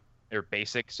dumb or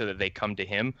basic so that they come to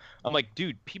him. I'm like,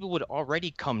 dude, people would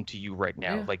already come to you right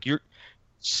now. Like you're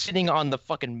sitting on the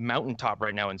fucking mountaintop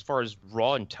right now. And as far as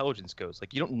raw intelligence goes,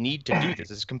 like you don't need to do this.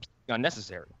 This is completely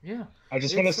unnecessary. Yeah, I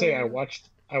just want to say I watched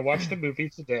a movie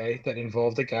today that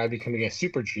involved a guy becoming a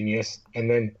super genius and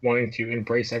then wanting to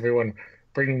embrace everyone,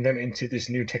 bringing them into this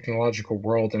new technological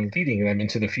world and leading them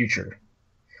into the future.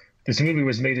 This movie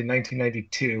was made in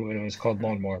 1992, and it was called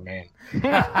Lawnmower Man.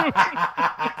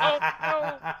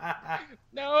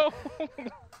 No.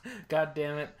 God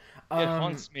damn it. It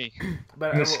haunts me.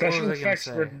 But the special effects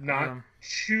were not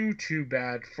too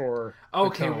bad for.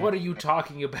 Okay, what are you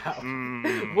talking about?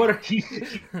 What are he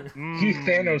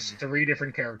Thanos 3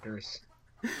 different characters.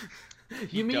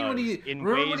 You mean when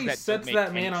he sets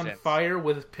that man on fire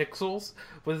with pixels?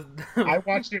 I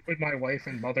watched it with my wife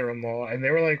and mother-in-law, and they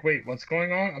were like, "Wait, what's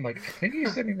going on?" I'm like, "I think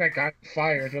he's setting that guy on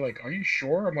fire." They're like, "Are you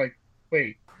sure?" I'm like,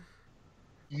 "Wait,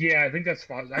 yeah, I think that's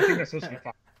fine. I think that's supposed to be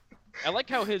fine." I like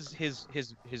how his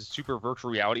super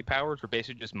virtual reality powers are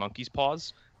basically just monkey's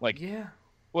paws. Like,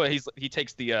 well, he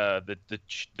takes the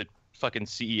fucking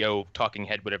CEO talking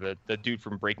head, whatever, the dude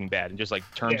from Breaking Bad, and just like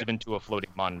turns him into a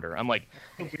floating monitor. I'm like,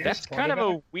 that's kind of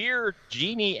a weird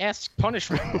genie-esque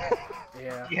punishment.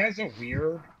 Yeah, he has a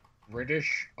weird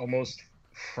British, almost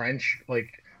French,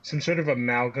 like some sort of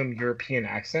amalgam European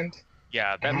accent.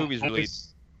 Yeah, that movie's really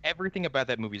everything about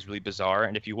that movie is really bizarre.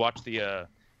 And if you watch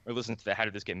or listen to the How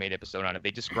Did This Get Made episode on it,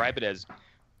 they describe it as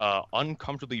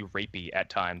uncomfortably rapey at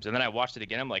times. And then I watched it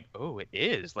again. I'm like, oh, it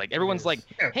is. Like everyone's like,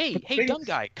 hey, dumb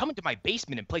guy, come into my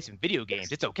basement and play some video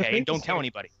games. It's okay, and don't tell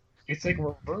anybody. It's like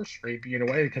reverse rapey in a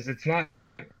way because it's not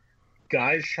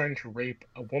guys trying to rape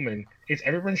a woman. It's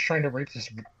everyone's trying to rape this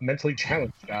mentally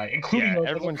challenged guy, including a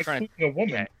woman.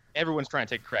 Yeah, everyone's trying to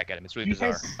take a crack at him. It's really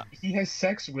bizarre. He has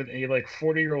sex with a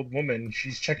 40-year-old woman.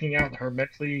 She's checking out her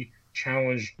mentally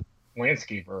challenged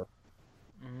landscaper.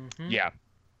 Yeah,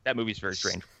 that movie's very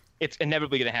strange. It's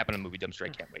inevitably going to happen in a movie Dumpster. I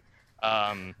can't wait.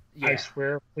 I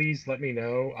swear, please let me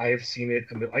know. I have seen it.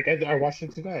 I watched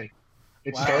it today.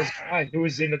 It stars a guy who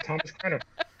was in the Thomas Crown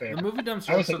Affair. The movie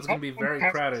Dumpster episode is going to be very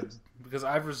crowded because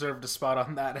I've reserved a spot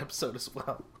on that episode as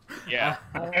well. Yeah.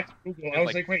 I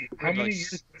was like, wait, how many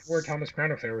years before Thomas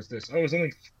Crown Affair was this? Oh, it was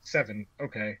only 7.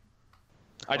 Okay.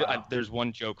 There's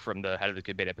one joke from the How Did This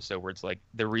Get Made episode where it's like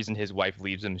the reason his wife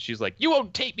leaves him, she's like, "You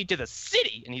won't take me to the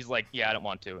city," and he's like, "Yeah, I don't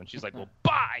want to," and she's like, "Well,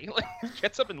 bye."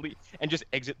 Gets up and leaves and just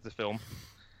exits the film.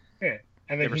 Yeah,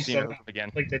 and then never seen her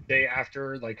again. Like the day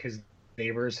after, like his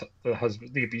neighbor's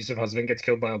the abusive husband gets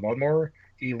killed by a lawnmower,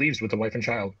 he leaves with the wife and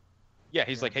child. Yeah,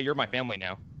 he's like, "Hey, you're my family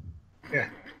now." Yeah.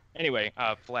 Anyway,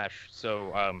 Flash.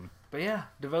 So. But yeah,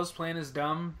 DeVoe's plan is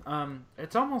dumb.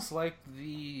 It's almost like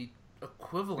the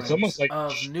equivalent of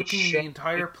nuking the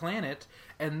entire planet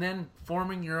and then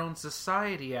forming your own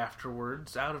society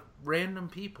afterwards out of random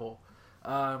people,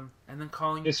 and then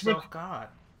calling yourself God.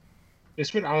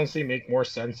 This would honestly make more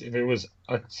sense if it was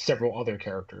several other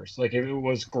characters. Like if it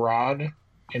was Grodd,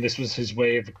 and this was his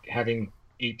way of having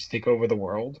apes take over the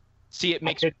world. See, it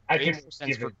makes more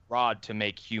sense for Grodd to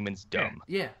make humans dumb.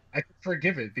 Yeah. I could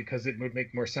forgive it because it would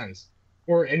make more sense.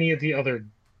 Or any of the other,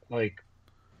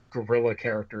 gorilla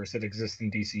characters that exist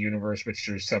in DC Universe, which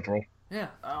there's several. Yeah,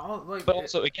 but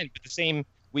also again, the same.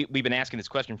 We've been asking this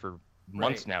question for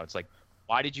months now. It's like,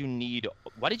 why did you need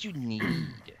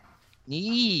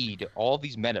all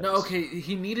these metas? No, okay,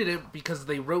 he needed it because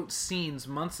they wrote scenes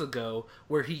months ago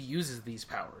where he uses these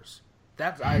powers.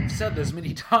 I've said this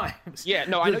many times. Yeah,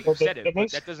 no, I know you said it,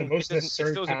 but that doesn't. It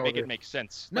still doesn't make it make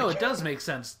sense. No, it does make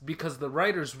sense because the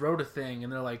writers wrote a thing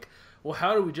and they're like, well,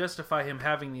 how do we justify him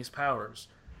having these powers?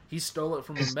 He stole it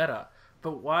from the meta,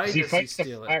 but why does he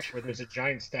steal it? Where there's a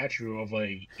giant statue of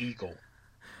an eagle,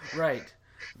 right?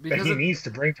 Because he needs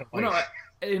to bring to life. Well,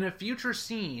 no, in a future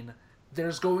scene,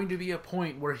 there's going to be a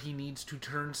point where he needs to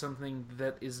turn something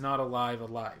that is not alive.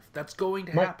 That's going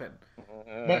to happen.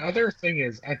 My other thing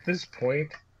is, at this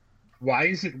point, why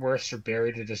is it worse for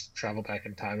Barry to just travel back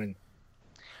in time and?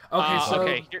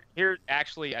 Okay, here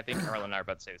actually, I think Carla and I are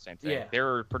about to say the same thing. Yeah.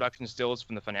 There are production stills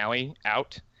from the finale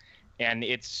out. And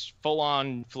it's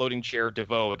full-on floating chair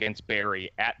DeVoe against Barry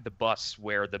at the bus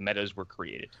where the metas were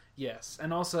created. Yes,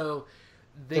 and also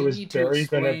they need to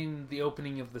explain the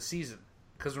opening of the season.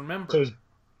 Because remember...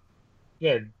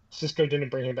 Cisco didn't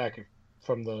bring him back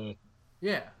from the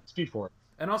Speed Force.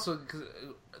 And also, cause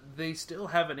they still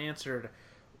haven't answered...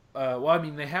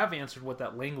 they have answered what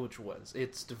that language was.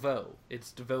 It's DeVoe.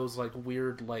 It's DeVoe's,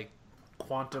 weird,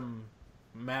 quantum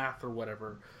math or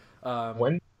whatever.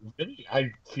 When really,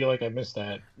 I feel like I missed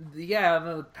that. Yeah,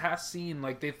 in the past scene,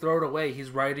 like they throw it away.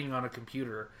 He's writing on a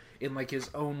computer in like his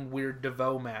own weird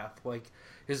DeVoe math, like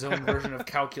his own version of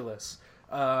calculus.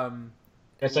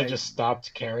 Guess I just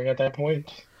stopped caring at that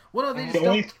point. Well, no, they just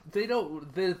don't. They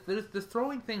don't. They're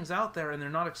throwing things out there and they're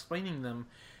not explaining them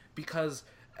because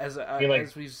as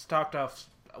we've talked off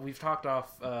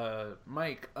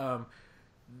Mike.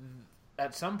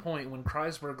 At some point when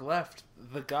Kreisberg left,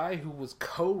 the guy who was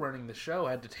co-running the show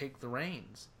had to take the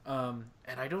reins. And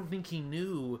I don't think he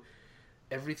knew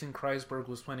everything Kreisberg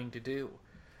was planning to do.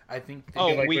 I think...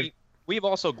 We've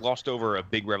also glossed over a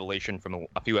big revelation from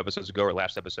a few episodes ago, or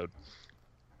last episode.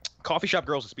 Coffee Shop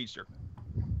Girl's a speedster.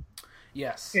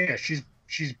 Yes. Yeah, she's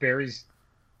Barry's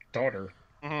daughter.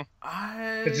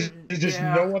 Mm-hmm. There's just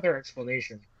no other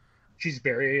explanation. She's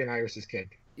Barry and Iris's kid.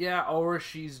 Yeah, or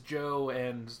she's Joe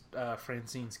and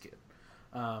Francine's kid.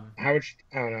 How would she,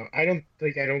 I don't know. I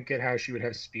don't get how she would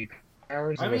have speed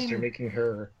powers unless they're making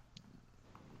her.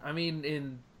 I mean,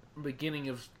 in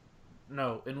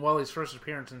Wally's first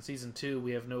appearance in season 2,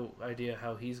 we have no idea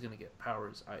how he's going to get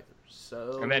powers either.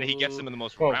 So, and then he gets them in the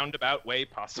most roundabout way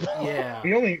possible. Yeah,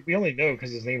 we only know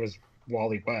because his name was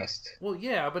Wally West. Well,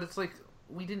 yeah, but it's like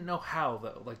we didn't know how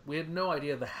though. Like we had no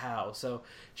idea the how. So.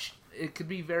 It could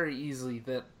be very easily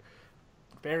that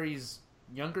Barry's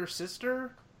younger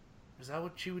sister, is that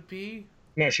what she would be?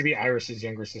 No, she'd be Iris's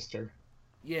younger sister.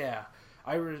 Yeah,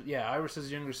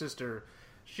 Iris's younger sister.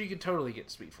 She could totally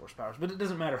get Speed Force powers, but it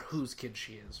doesn't matter whose kid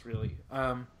she is, really.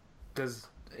 Because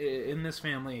in this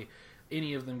family,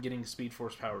 any of them getting Speed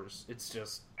Force powers, it's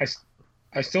just...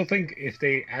 I still think if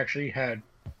they actually had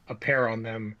a pair on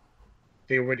them,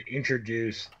 they would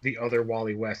introduce the other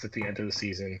Wally West at the end of the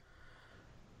season.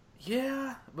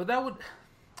 Yeah, but that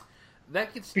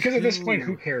gets because at this point,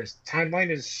 who cares? Timeline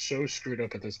is so screwed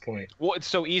up at this point. Well, it's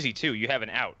so easy too. You have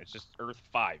an out. It's just Earth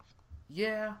 5.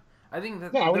 Yeah, I think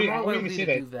that. No, I wouldn't even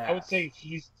say that. I would say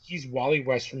he's Wally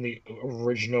West from the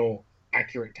original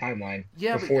accurate timeline.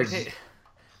 Yeah, but okay.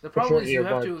 The problem is you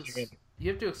have to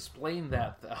explain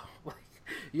that though. Like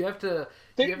you have to.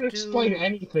 They can explain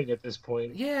anything at this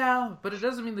point. Yeah, but it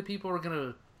doesn't mean that people are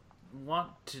gonna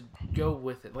want to go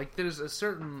with it. Like there's a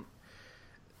certain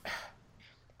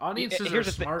audiences are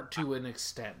smart to an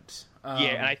extent. Yeah,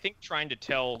 and I think trying to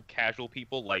tell casual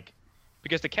people, like,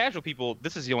 because the casual people,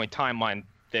 this is the only timeline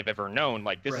they've ever known.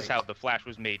 Like, this is how the Flash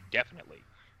was made, definitely.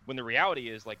 When the reality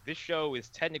is, like, this show is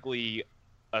technically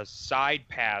a side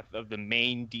path of the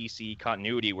main DC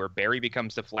continuity where Barry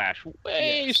becomes the Flash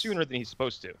way sooner than he's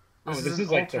supposed to. This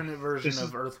is an alternate version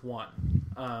of Earth 1.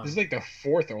 This is like the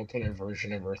fourth alternate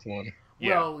version of Earth 1.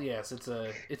 Yeah. Well, yes, it's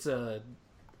a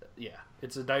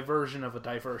diversion of a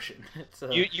diversion.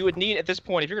 You would need, at this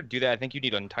point, if you're going to do that, I think you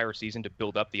need an entire season to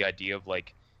build up the idea of,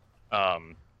 like,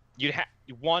 you'd have,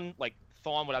 one, like,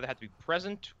 Thawne would either have to be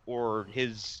present or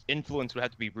his influence would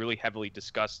have to be really heavily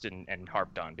discussed and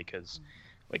harped on because,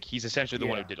 like, he's essentially the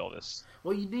one who did all this.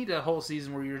 Well, you need a whole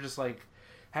season where you're just, like,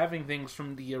 having things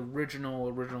from the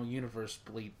original universe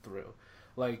bleed through.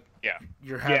 Like,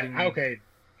 you're having... Yeah, okay.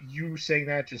 You saying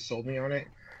that just sold me on it.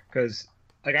 Because,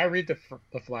 like, I read the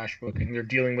Flash book, and they're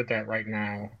dealing with that right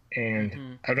now.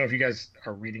 And I don't know if you guys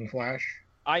are reading Flash.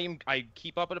 I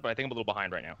keep up with it, but I think I'm a little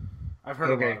behind right now. I've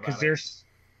heard about it. Because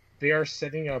they are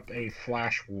setting up a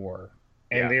Flash war.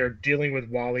 And they are dealing with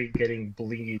Wally getting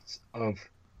bleeds of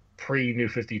pre-New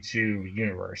 52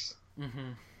 universe.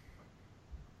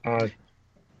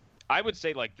 I would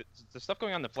say, like, the stuff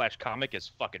going on in the Flash comic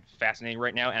is fucking fascinating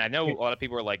right now, and I know a lot of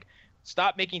people are like,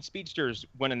 stop making speedsters,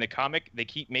 when in the comic they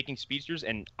keep making speedsters,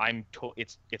 and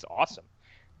it's awesome.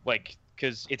 Like,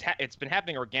 because it's been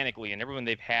happening organically, and everyone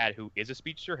they've had who is a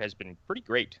speedster has been pretty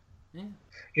great.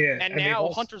 Yeah. And now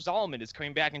Hunter Zolomon is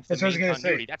coming back into the main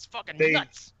continuity. That's fucking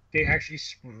nuts. They actually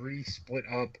split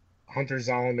up Hunter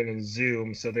Zolomon and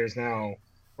Zoom, so there's now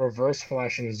Reverse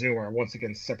Flash and Zoom are once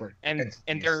again separate entities.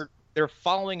 And they're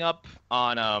following up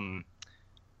on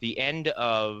the end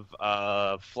of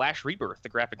Flash Rebirth, the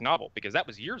graphic novel, because that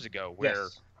was years ago, where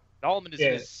Zolomon is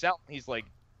in his cell. He's like,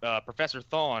 Professor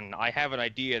Thawne, I have an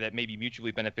idea that may be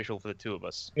mutually beneficial for the two of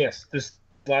us. Yes, this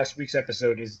last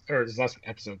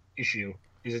issue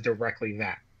is directly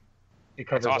that. It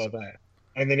covers all that.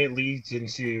 And then it leads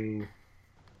into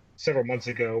several months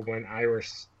ago when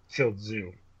Iris killed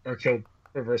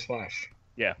Reverse Flash.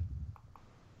 Yeah.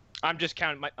 I'm just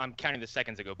counting the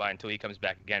seconds that go by until he comes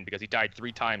back again because he died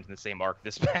 3 times in the same arc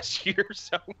this past year.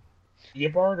 So.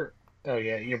 Eobard?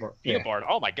 Eobard. Yeah. Eobard.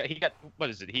 Oh my god, he got,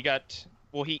 what is it?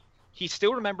 He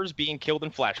still remembers being killed in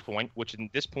Flashpoint, which at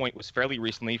this point was fairly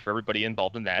recently for everybody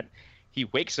involved in that. He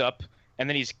wakes up and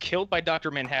then he's killed by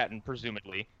Dr. Manhattan,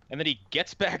 presumably, and then he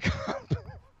gets back up,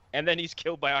 and then he's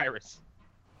killed by Iris.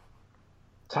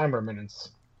 Time remnants.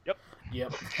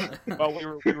 Yep. Well, we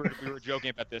were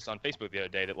joking about this on Facebook the other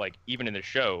day that like even in the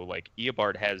show, like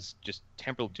Eobard has just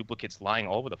temporal duplicates lying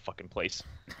all over the fucking place.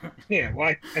 Yeah,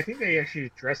 well, I think they actually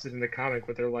addressed it in the comic,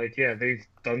 but they're like, yeah, they've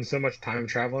done so much time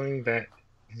traveling that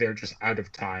they're just out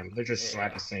of time. They're just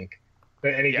out of sync.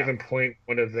 At any given point,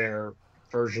 one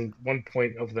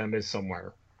point of them is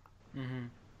somewhere. Mm-hmm.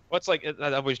 Well, it's like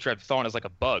I always tried. Thawne is like a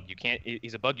bug.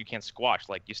 He's a bug you can't squash.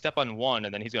 Like you step on one,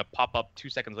 and then he's gonna pop up 2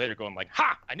 seconds later, going like,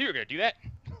 "Ha! I knew you were gonna do that."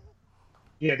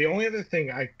 Yeah, the only other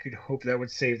thing I could hope that would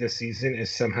save this season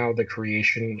is somehow the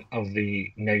creation of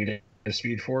the negative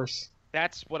Speed Force.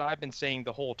 That's what I've been saying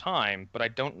the whole time, but I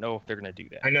don't know if they're gonna do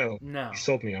that. I know. No. You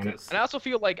sold me on it. And I also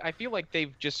feel like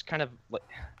they've just kind of like,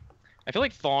 I feel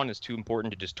like Thawne is too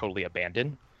important to just totally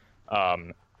abandon.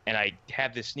 And I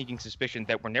have this sneaking suspicion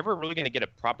that we're never really going to get a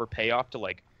proper payoff to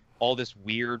like all this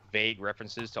weird, vague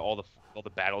references to all the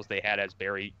battles they had as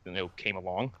Barry, came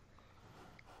along.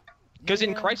 Because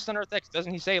in Crisis on Earth X,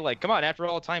 doesn't he say like, "Come on, after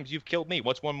all the times you've killed me,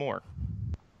 what's one more?"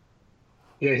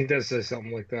 Yeah, he does say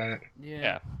something like that.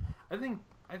 Yeah. I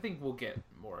think we'll get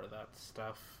more of that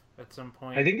stuff at some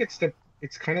point. I think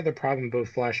it's kind of the problem both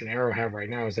Flash and Arrow have right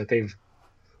now is that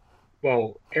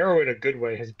Arrow in a good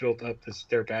way has built up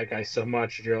their bad guy so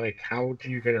much. And you're like, how are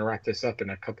you going to wrap this up in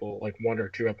a couple, like 1 or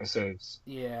 2 episodes?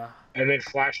 Yeah. And then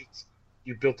Flash,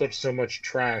 you built up so much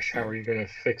trash. How are you going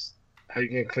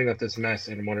to clean up this mess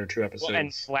in 1 or 2 episodes? Well,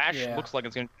 and Flash looks like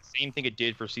it's going to be the same thing it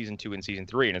did for season 2 and season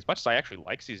 3. And as much as I actually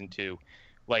like season 2,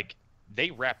 like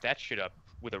they wrap that shit up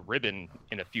with a ribbon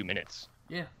in a few minutes.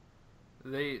 Yeah.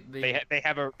 They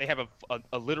have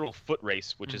a literal foot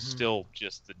race, which is still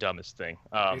just the dumbest thing.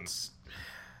 That's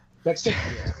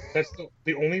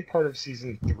the only part of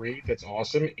season 3 that's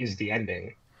awesome is the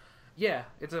ending. Yeah,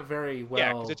 it's a very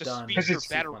well it's done.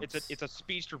 It's a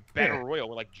speedster battle royal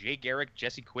where like Jay Garrick,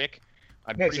 Jesse Quick,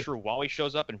 I'm pretty sure Wally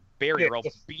shows up and Barry are all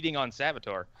beating on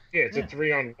Savitar. Yeah, it's a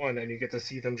 3-on-1, and you get to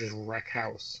see them just wreck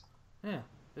house. Yeah,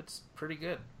 it's pretty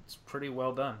good. It's pretty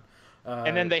well done.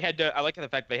 And then they had to. I like the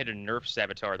fact they had to nerf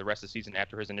Savitar the rest of the season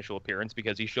after his initial appearance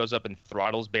because he shows up and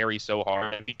throttles Barry so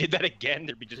hard. If he did that again,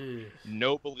 there'd be just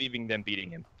no believing them beating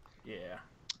him. Yeah.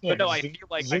 But no, I feel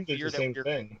like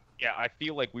I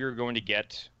feel like we were going to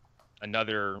get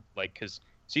another because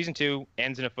season 2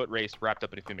 ends in a foot race wrapped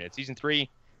up in a few minutes. Season 3,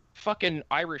 fucking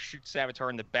Iris shoots Savitar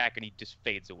in the back and he just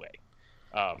fades away.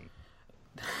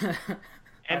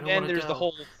 And then there's the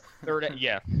whole third.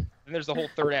 And there's the whole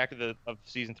third act of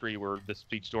season 3 where the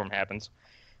speed storm happens.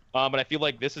 But I feel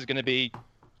like this is going to be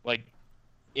like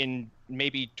in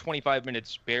maybe 25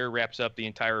 minutes, Bear wraps up the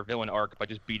entire villain arc by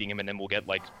just beating him, and then we'll get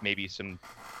like maybe some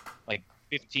like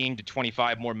 15 to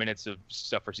 25 more minutes of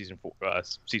stuff for season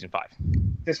 5.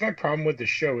 That's my problem with the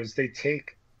show is they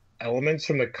take elements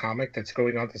from the comic that's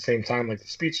going on at the same time. Like the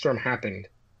Speedstorm happened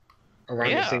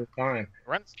around the same time.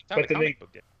 Around the same time, but then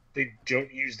they don't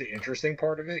use the interesting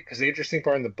part of it, because the interesting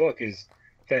part in the book is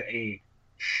that a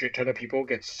shit ton of people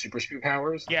get super speed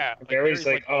powers. Yeah, and Barry's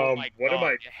like, oh what am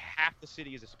I? Half the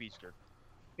city is a speedster.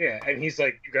 Yeah, and he's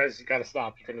like, you guys got to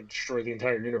stop. You're gonna destroy the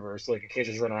entire universe. Like, you can't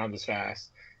just run around this fast.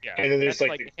 Yeah, and then there's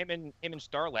like him and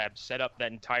Star Lab set up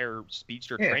that entire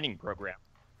speedster training program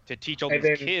to teach all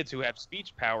these kids who have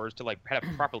speech powers to like how to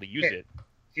properly use it.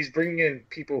 He's bringing in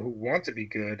people who want to be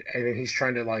good, and then he's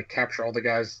trying to like capture all the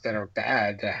guys that are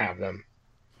bad to have them.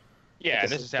 Yeah,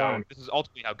 and this is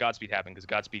ultimately how Godspeed happened, because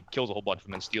Godspeed kills a whole bunch of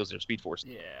them and steals their speed force.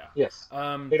 Yeah. Yes.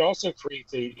 It also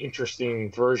creates an interesting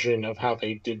version of how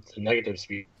they did the negative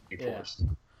speed force.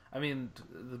 I mean,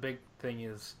 the big thing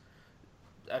is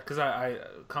because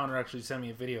Connor actually sent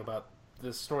me a video about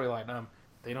this storyline.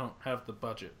 They don't have the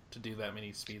budget to do that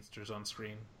many speedsters on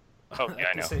screen. Oh, yeah,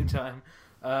 at the same time.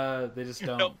 They just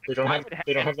don't. No, they don't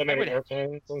have that many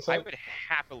airplanes on set. I would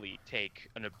happily take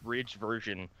an abridged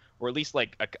version, or at least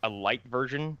like a light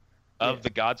version of the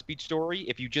Godspeed story,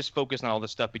 if you just focus on all the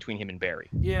stuff between him and Barry.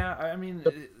 Yeah, I mean,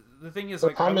 the thing is,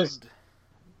 I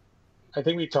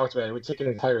think we talked about it. It would take an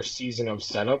entire season of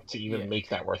setup to even make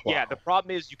that worthwhile. Yeah, the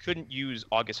problem is you couldn't use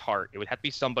August Hart. It would have to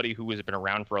be somebody who has been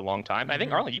around for a long time. I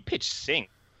think, Arlen, you pitched Singh.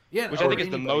 Yeah, which I think is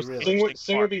the most interesting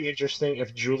Singh would be interesting.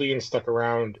 If Julian stuck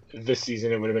around this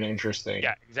season, it would have been interesting.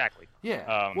 Yeah, exactly.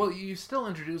 Yeah. Well, you still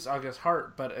introduce August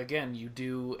Hart, but again, you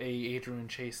do a Adrian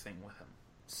Chase thing with him.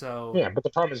 So yeah, but the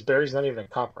problem is Barry's not even a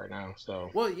cop right now. So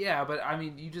well, yeah, but I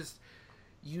mean,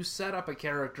 you set up a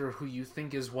character who you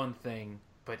think is one thing,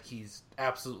 but he's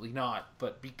absolutely not.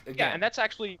 But again, and that's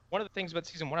actually one of the things about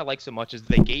season 1 I like so much is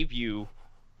they gave you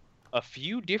a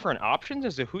few different options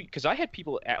as to who, because I had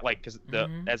people at like,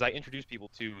 as I introduced people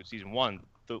to season 1,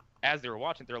 as they were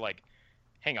watching, they're like,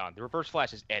 hang on, the Reverse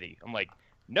Flash is Eddie. I'm like,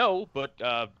 no, but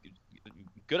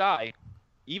good eye.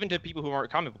 Even to people who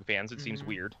aren't comic book fans, it seems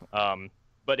weird.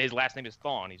 But his last name is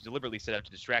Thawne. He's deliberately set up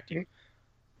to distract you.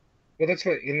 Well, that's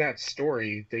what in that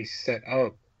story they set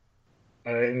up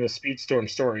in the Speedstorm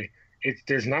story.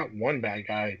 There's not one bad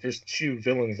guy. There's 2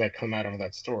 villains that come out of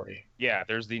that story. Yeah,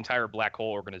 there's the entire Black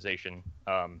Hole organization.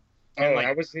 I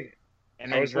was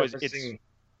referencing it's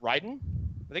Raiden.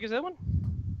 I think is that one.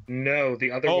 No,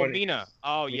 the other one. Oh, Mina.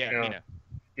 Oh, yeah, Mina.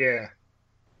 Yeah.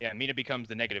 Yeah, Mina becomes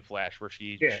the Negative Flash, where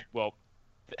she. Yeah. Well,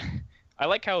 I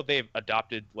like how they've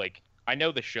adopted. Like, I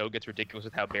know the show gets ridiculous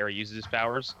with how Barry uses his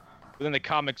powers, but in the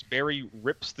comics, Barry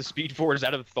rips the Speed Force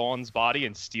out of Thawne's body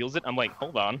and steals it. I'm like,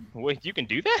 hold on, wait, you can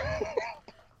do that?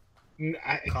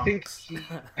 I think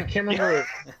I can't remember.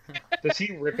 Does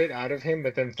he rip it out of him?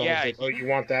 But then Thawne's like, "Oh, you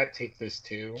want that? Take this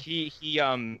too."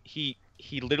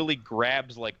 He literally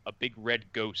grabs like a big red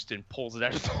ghost and pulls it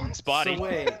out of Thawne's body. So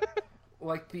wait,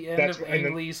 like the end of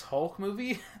Ang Lee's Hulk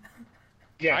movie?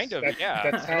 Yes, kind of.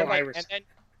 That's how Iris.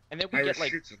 And then we Iris get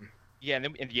like shoots him. Yeah, and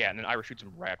then Iris shoots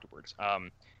him right afterwards.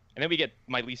 And then we get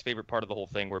my least favorite part of the whole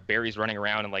thing, where Barry's running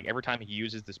around and like every time he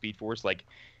uses the Speed Force, like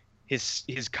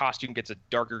his costume gets a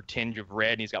darker tinge of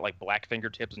red, and he's got like black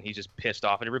fingertips, and he's just pissed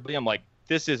off at everybody. I'm like,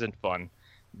 this isn't fun.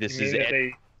 This is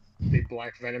it. They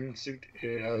Black Venom suited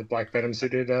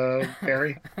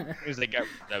Barry.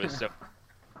 That was so.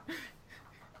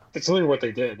 That's literally what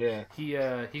they did.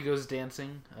 Yeah. He goes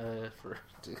dancing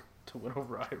to win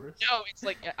over Iris. No, it's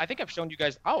like I think I've shown you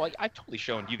guys. Oh, I've totally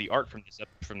shown you the art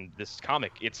from this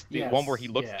comic. It's the one where he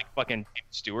looks like fucking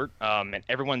Stewart. And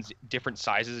everyone's different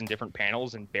sizes and different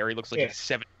panels, and Barry looks like he's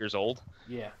 7 years old.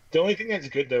 Yeah. The only thing that's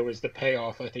good though is the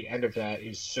payoff at the end of that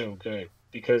is so good,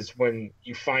 because when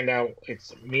you find out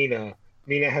it's Mina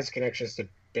has connections to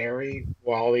Barry,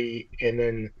 Wally, and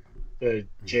then the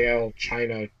jail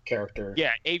China character.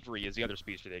 Yeah, Avery is the other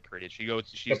speedster they created.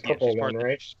 She's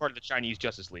part of the Chinese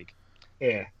Justice League.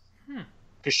 Yeah.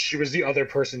 Because she was the other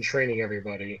person training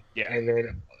everybody. Yeah. And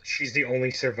then she's the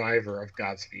only survivor of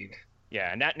Godspeed.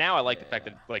 Yeah, and now I like the fact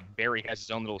that like Barry has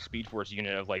his own little Speed Force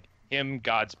unit of like him,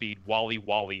 Godspeed,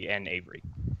 Wally, and Avery.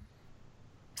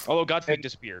 Although Godspeed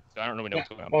disappeared, so I don't really know what's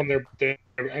going on. Well,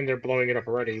 they're blowing it up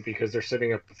already because they're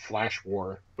setting up the Flash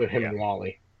War with him and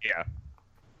Wally. Yeah.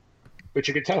 But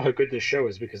you can tell how good this show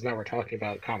is because now we're talking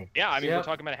about comics. Yeah, I mean, we're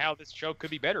talking about how this show could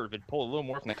be better if it pulled a little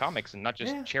more from the comics and not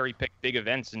just cherry-pick big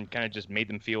events and kind of just made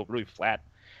them feel really flat.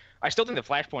 I still think the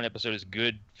Flashpoint episode is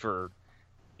good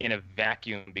in a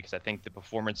vacuum because I think the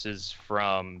performances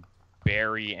from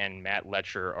Barry and Matt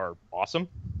Letcher are awesome.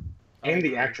 And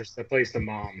the actress that plays the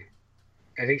mom.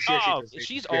 I think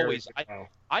she's always.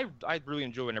 I really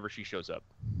enjoy whenever she shows up.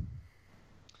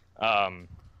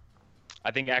 I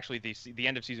think actually the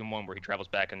end of season 1 where he travels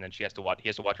back and then he has to watch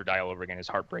her die all over again is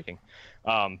heartbreaking.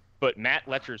 But Matt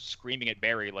Letcher's screaming at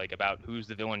Barry like about who's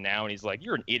the villain now, and he's like,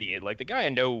 "You're an idiot! Like the guy I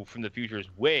know from the future is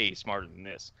way smarter than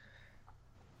this."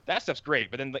 That stuff's great,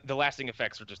 but then the lasting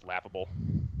effects are just laughable.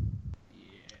 Yeah.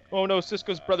 Oh no,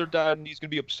 Cisco's brother died, and he's gonna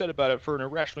be upset about it for an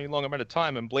irrationally long amount of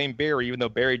time and blame Barry, even though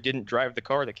Barry didn't drive the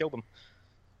car that killed him.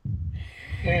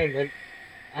 And then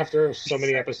after so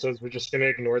many episodes, we're just gonna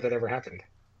ignore that ever happened.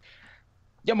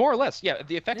 Yeah, more or less. Yeah,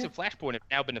 the effects of Flashpoint have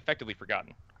now been effectively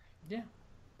forgotten. Yeah.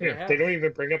 Yeah, they don't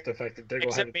even bring up the fact that Diggle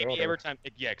except had a daughter.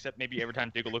 Except maybe every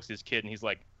time Diggle looks at his kid and he's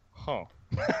like, huh.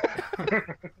 I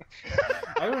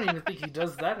don't even think he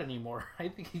does that anymore. I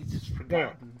think he's just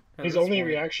forgotten. No. His only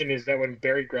reaction is that when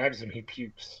Barry grabs him, he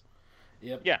pukes.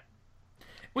 Yep. Yeah.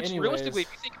 Which realistically,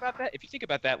 if you think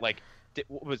about that, like,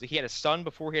 what was it? He had a son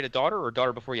before he had a daughter, or a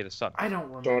daughter before he had a son? I don't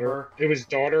remember. Daughter. It was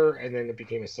daughter, and then it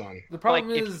became a son. The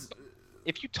problem is,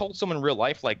 if you told someone in real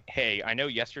life, like, hey, I know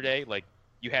yesterday, like,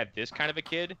 you had this kind of a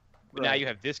kid, but now you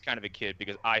have this kind of a kid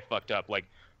because I fucked up. Like,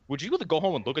 would you be able to go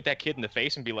home and look at that kid in the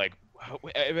face and be like,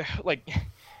 like,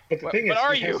 but the thing is,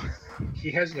 are you?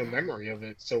 He has no memory of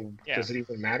it, so does it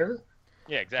even matter?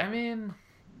 Yeah, exactly. I mean,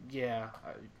 yeah.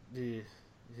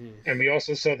 And we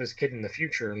also saw this kid in the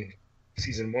future in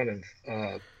season 1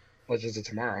 of Legends of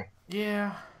Tomorrow.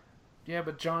 Yeah,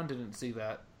 but John didn't see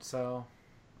that, so.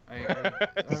 So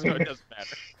it doesn't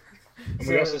matter. And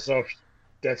we also saw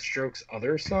Deathstroke's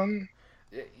other son.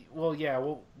 Well,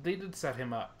 they did set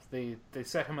him up. They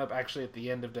set him up actually at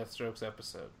the end of Deathstroke's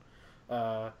episode,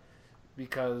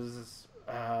 because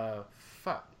the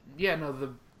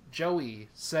Joey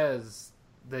says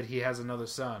that he has another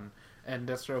son, and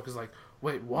Deathstroke is like,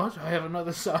 "Wait, what? I have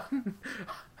another son?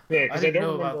 Yeah, I didn't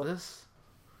know about this."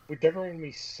 whichever one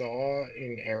we saw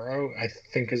in Arrow, I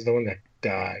think is the one that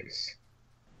dies.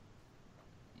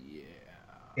 Yeah.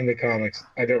 In the comics,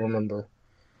 I don't remember.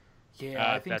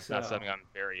 Yeah, I think that's so. not something I'm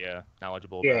very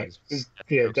knowledgeable Yeah,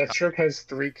 about. Deathstroke has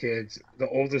 3 kids. The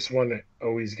oldest one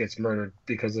always gets murdered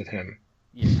because of him.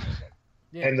 Yeah.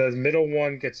 Yeah. And the middle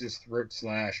one gets his throat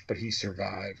slashed, but he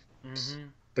survives. Mm-hmm.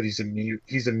 But he's a mute.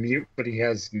 He's a mute, but he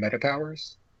has meta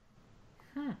powers.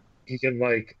 He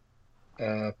can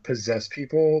possess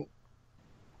people.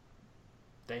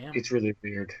 Damn. It's really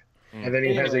weird. And then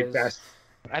he has a fast.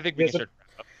 I think we can start.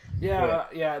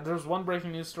 Yeah. There's one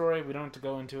breaking news story. We don't have to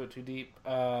go into it too deep.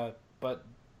 But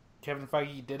Kevin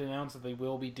Feige did announce that they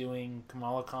will be doing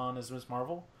Kamala Khan as Ms.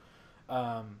 Marvel.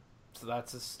 So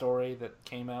that's a story that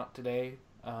came out today.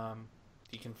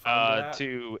 You can find that.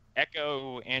 To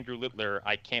echo Andrew Littler,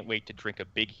 I can't wait to drink a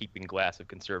big heaping glass of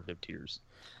conservative tears.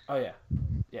 Oh yeah,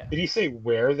 yeah. Did he say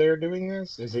where they're doing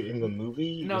this? Is it in the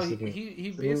movie? No,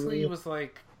 he basically was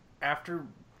like, after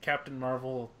Captain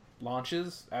Marvel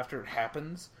launches, after it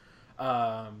happens,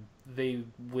 they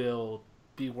will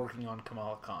be working on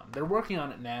Kamala Khan. They're working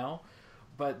on it now,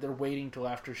 but they're waiting till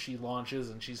after she launches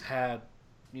and she's had,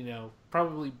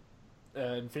 probably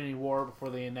Infinity War before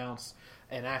they announce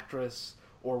an actress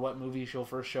or what movie she'll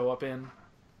first show up in.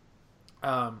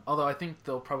 Although I think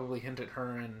they'll probably hint at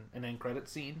her in an end credit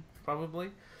scene, probably.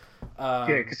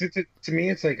 Because to me,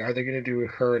 it's like, are they going to do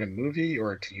her in a movie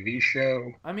or a TV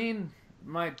show? I mean,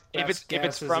 my best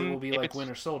guess is it will be like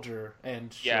Winter Soldier,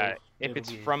 and if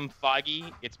it's from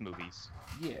Feige, it's movies.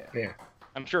 Yeah.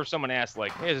 I'm sure if someone asked,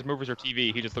 like, hey, is this movies or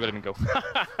TV? He just look at him and go,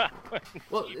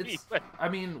 well, I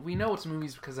mean, we know it's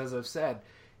movies because, as I've said,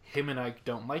 him and I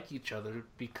don't like each other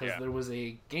because there was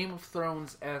a Game of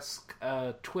Thrones-esque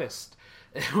twist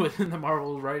within the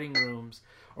Marvel writing rooms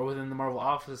or within the Marvel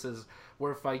offices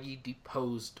where Feige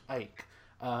deposed Ike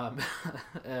from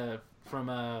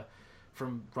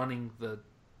running the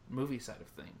movie side of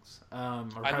things.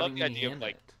 I love the idea of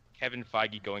Kevin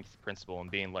Feige going to the principal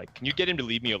and being like, "Can you get him to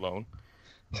leave me alone?"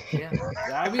 Yeah,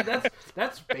 I mean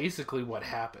that's basically what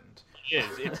happened.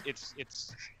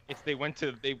 It's they went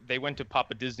to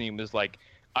Papa Disney and was like,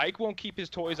 Ike won't keep his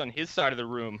toys on his side of the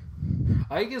room.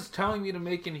 Ike is telling me to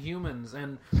make Inhumans,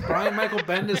 and Brian Michael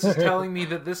Bendis is telling me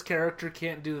that this character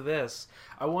can't do this.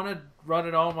 I want to run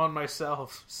it all on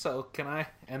myself, so can I?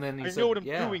 And then he said, know what I'm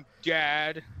doing,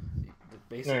 Dad.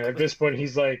 Basically. At this point,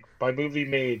 he's like, my movie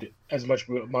made as much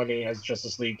money as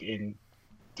Justice League in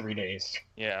 3 days.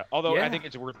 Yeah, although I think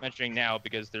it's worth mentioning now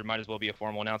because there might as well be a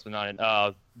formal announcement on it.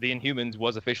 The Inhumans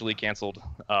was officially canceled.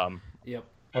 Yep.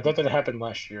 I thought that happened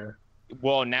last year.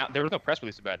 Well, now there was no press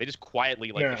release about it. They just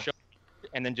quietly the show,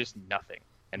 and then just nothing.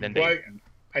 And then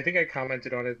I think I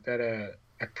commented on it that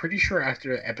I'm pretty sure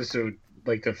after the episode,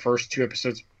 like the first 2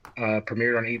 episodes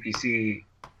premiered on ABC,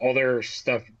 all their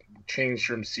stuff changed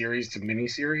from series to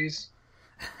miniseries.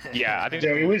 Yeah, I think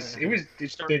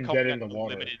it's been dead in the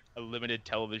water. A limited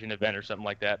television event or something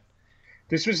like that.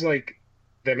 This was like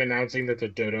them announcing that the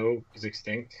dodo is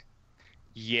extinct.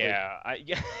 Yeah,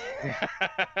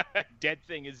 Dead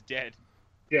thing is dead.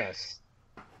 Yes.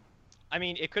 I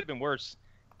mean, it could have been worse.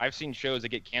 I've seen shows that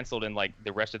get canceled and like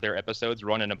the rest of their episodes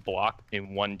run in a block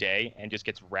in one day and just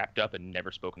gets wrapped up and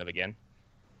never spoken of again.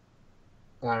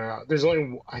 There's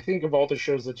only, I think of all the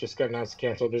shows that just got announced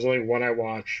canceled, there's only one I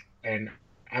watch, and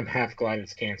I'm half glad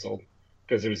it's canceled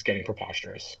because it was getting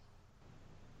preposterous.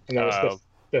 And that was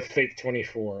the fake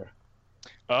 24.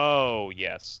 Oh,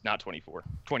 yes. Not 24.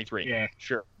 23. Yeah.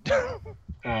 Sure.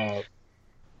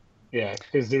 Yeah,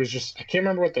 because there was just, I can't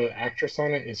remember what the actress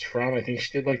on it is from. I think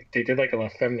they did like a La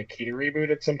Femme Nikita reboot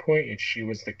at some point, and she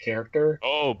was the character.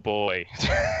 Oh, boy.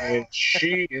 And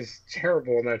she is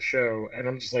terrible in that show. And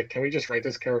I'm just like, can we just write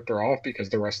this character off because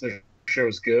the rest of the show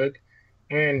is good?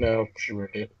 And no, she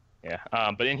ruined it. Yeah,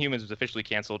 but Inhumans was officially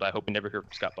canceled. I hope we never hear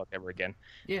from Scott Buck ever again.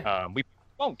 Yeah. We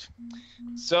won't.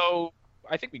 So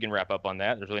I think we can wrap up on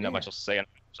that. There's really not much else to say on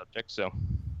the subject, so.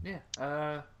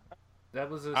 Yeah, that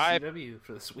was a CW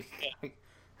for this week.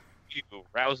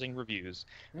 Rousing reviews.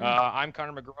 I'm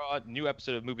Connor McGraw. New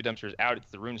episode of Movie Dumpsters out. It's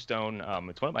the Runestone.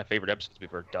 It's one of my favorite episodes we've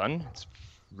ever done. It's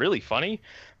really funny.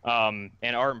 And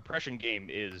our impression game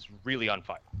is really on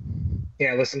fire.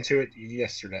 Yeah, I listened to it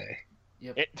yesterday.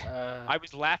 Yep. I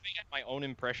was laughing at my own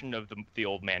impression of the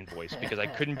old man voice because I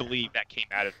couldn't believe that came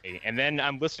out of me. And then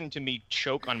I'm listening to me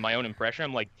choke on my own impression.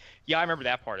 I'm like, yeah, I remember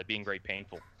that part of being very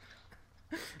painful.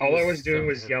 All I was doing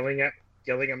was yelling at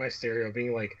my stereo,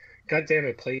 being like, God damn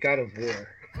it, play God of War.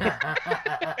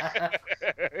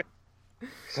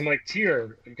 So I'm like,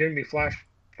 Tyr, giving me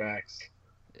flashbacks.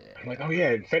 Yeah. I'm like, oh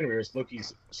yeah, Fenrir is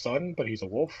Loki's son, but he's a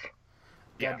wolf.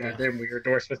 Yeah. Goddamn weird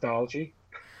Norse mythology.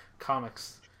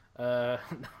 comics.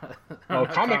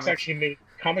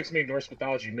 Comics made Norse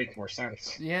mythology make more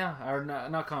sense. Yeah, or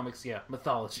not comics. Yeah,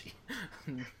 mythology.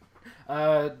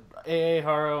 AA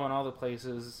Haro and all the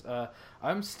places.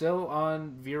 I'm still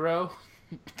on Vero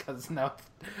because now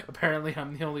apparently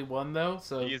I'm the only one though.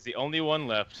 So he is the only one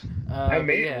left. I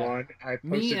made one. I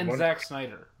posted me and one. Zack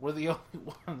Snyder were the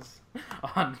only ones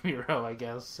on Vero, I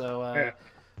guess. So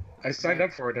I signed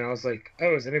up for it and I was like,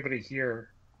 "Oh, is anybody here?"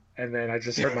 And then I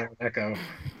just heard my own echo.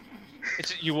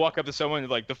 You walk up to someone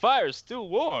and like, the fire's still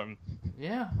warm.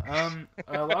 Yeah.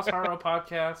 Lost Haro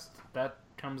podcast that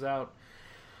comes out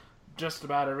just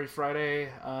about every Friday.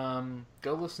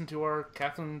 Go listen to our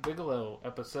Catherine Bigelow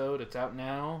episode. It's out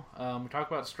now. We talk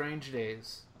about Strange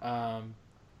Days.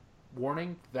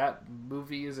 Warning, that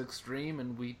movie is extreme,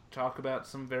 and we talk about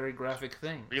some very graphic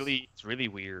things. It's really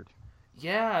weird.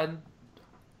 Yeah, and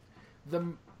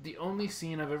the only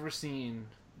scene I've ever seen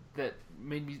that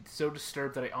made me so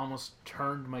disturbed that I almost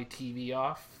turned my TV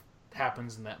off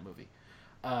happens in that movie.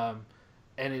 And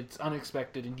it's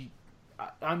unexpected, and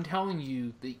I'm telling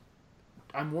you,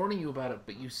 I'm warning you about it,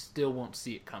 but you still won't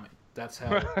see it coming. That's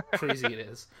how crazy it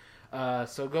is.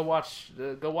 So go watch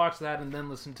that and then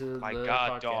listen to my the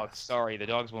God, podcast. dogs. Sorry, the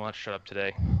dogs will not shut up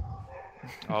today.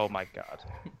 Oh my God.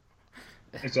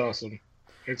 It's awesome.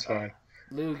 It's fine.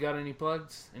 Lou, got any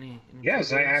plugs? Any yes,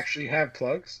 plugs? I actually have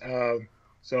plugs.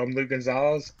 So I'm Lou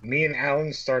Gonzalez. Me and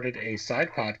Alan started a side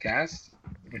podcast,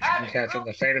 which you can catch on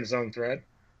the Phantom Zone thread.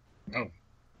 Oh,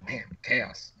 man,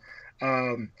 chaos.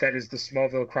 That is the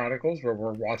Smallville Chronicles, where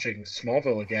we're watching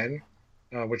Smallville again,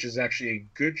 which is actually a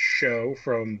good show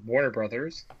from Warner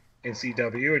Brothers and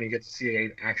CW, and you get to see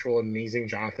an actual amazing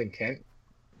Jonathan Kent.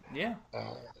 Yeah.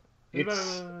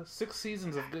 There's about 6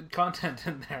 seasons of good content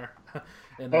in there.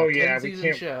 In oh, a yeah.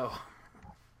 10-season show.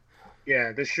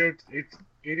 Yeah, this show,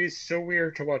 it is so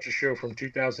weird to watch a show from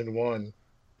 2001,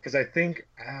 because I think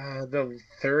the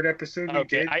third episode we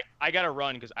did... I gotta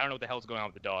run, because I don't know what the hell's going on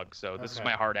with the dog, so this is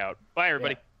my heart out. Bye,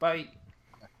 everybody. Yeah, bye.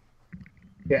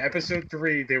 Yeah, episode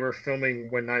 3, they were filming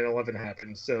when 9/11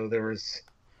 happened, so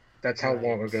that's how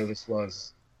long ago this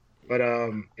was. But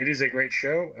it is a great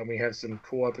show, and we have some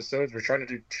cool episodes. We're trying to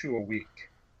do 2 a week.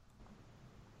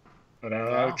 But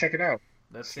wow. Check it out.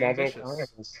 That's Smallville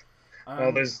Chronicles.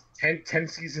 Well, there's 10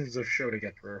 seasons of show to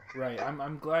get through. Right.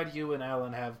 I'm glad you and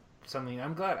Alan have something.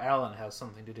 I'm glad Alan has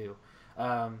something to do.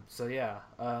 So yeah,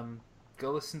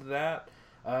 go listen to that.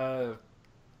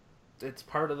 It's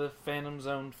part of the Phantom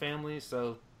Zone family,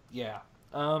 so yeah.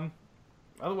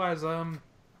 Otherwise,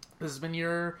 this has been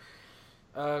your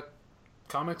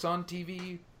Comics on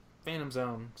TV Phantom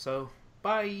Zone. So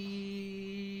bye. #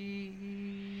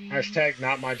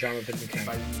 not my Jonathan Kent.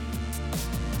 Bye.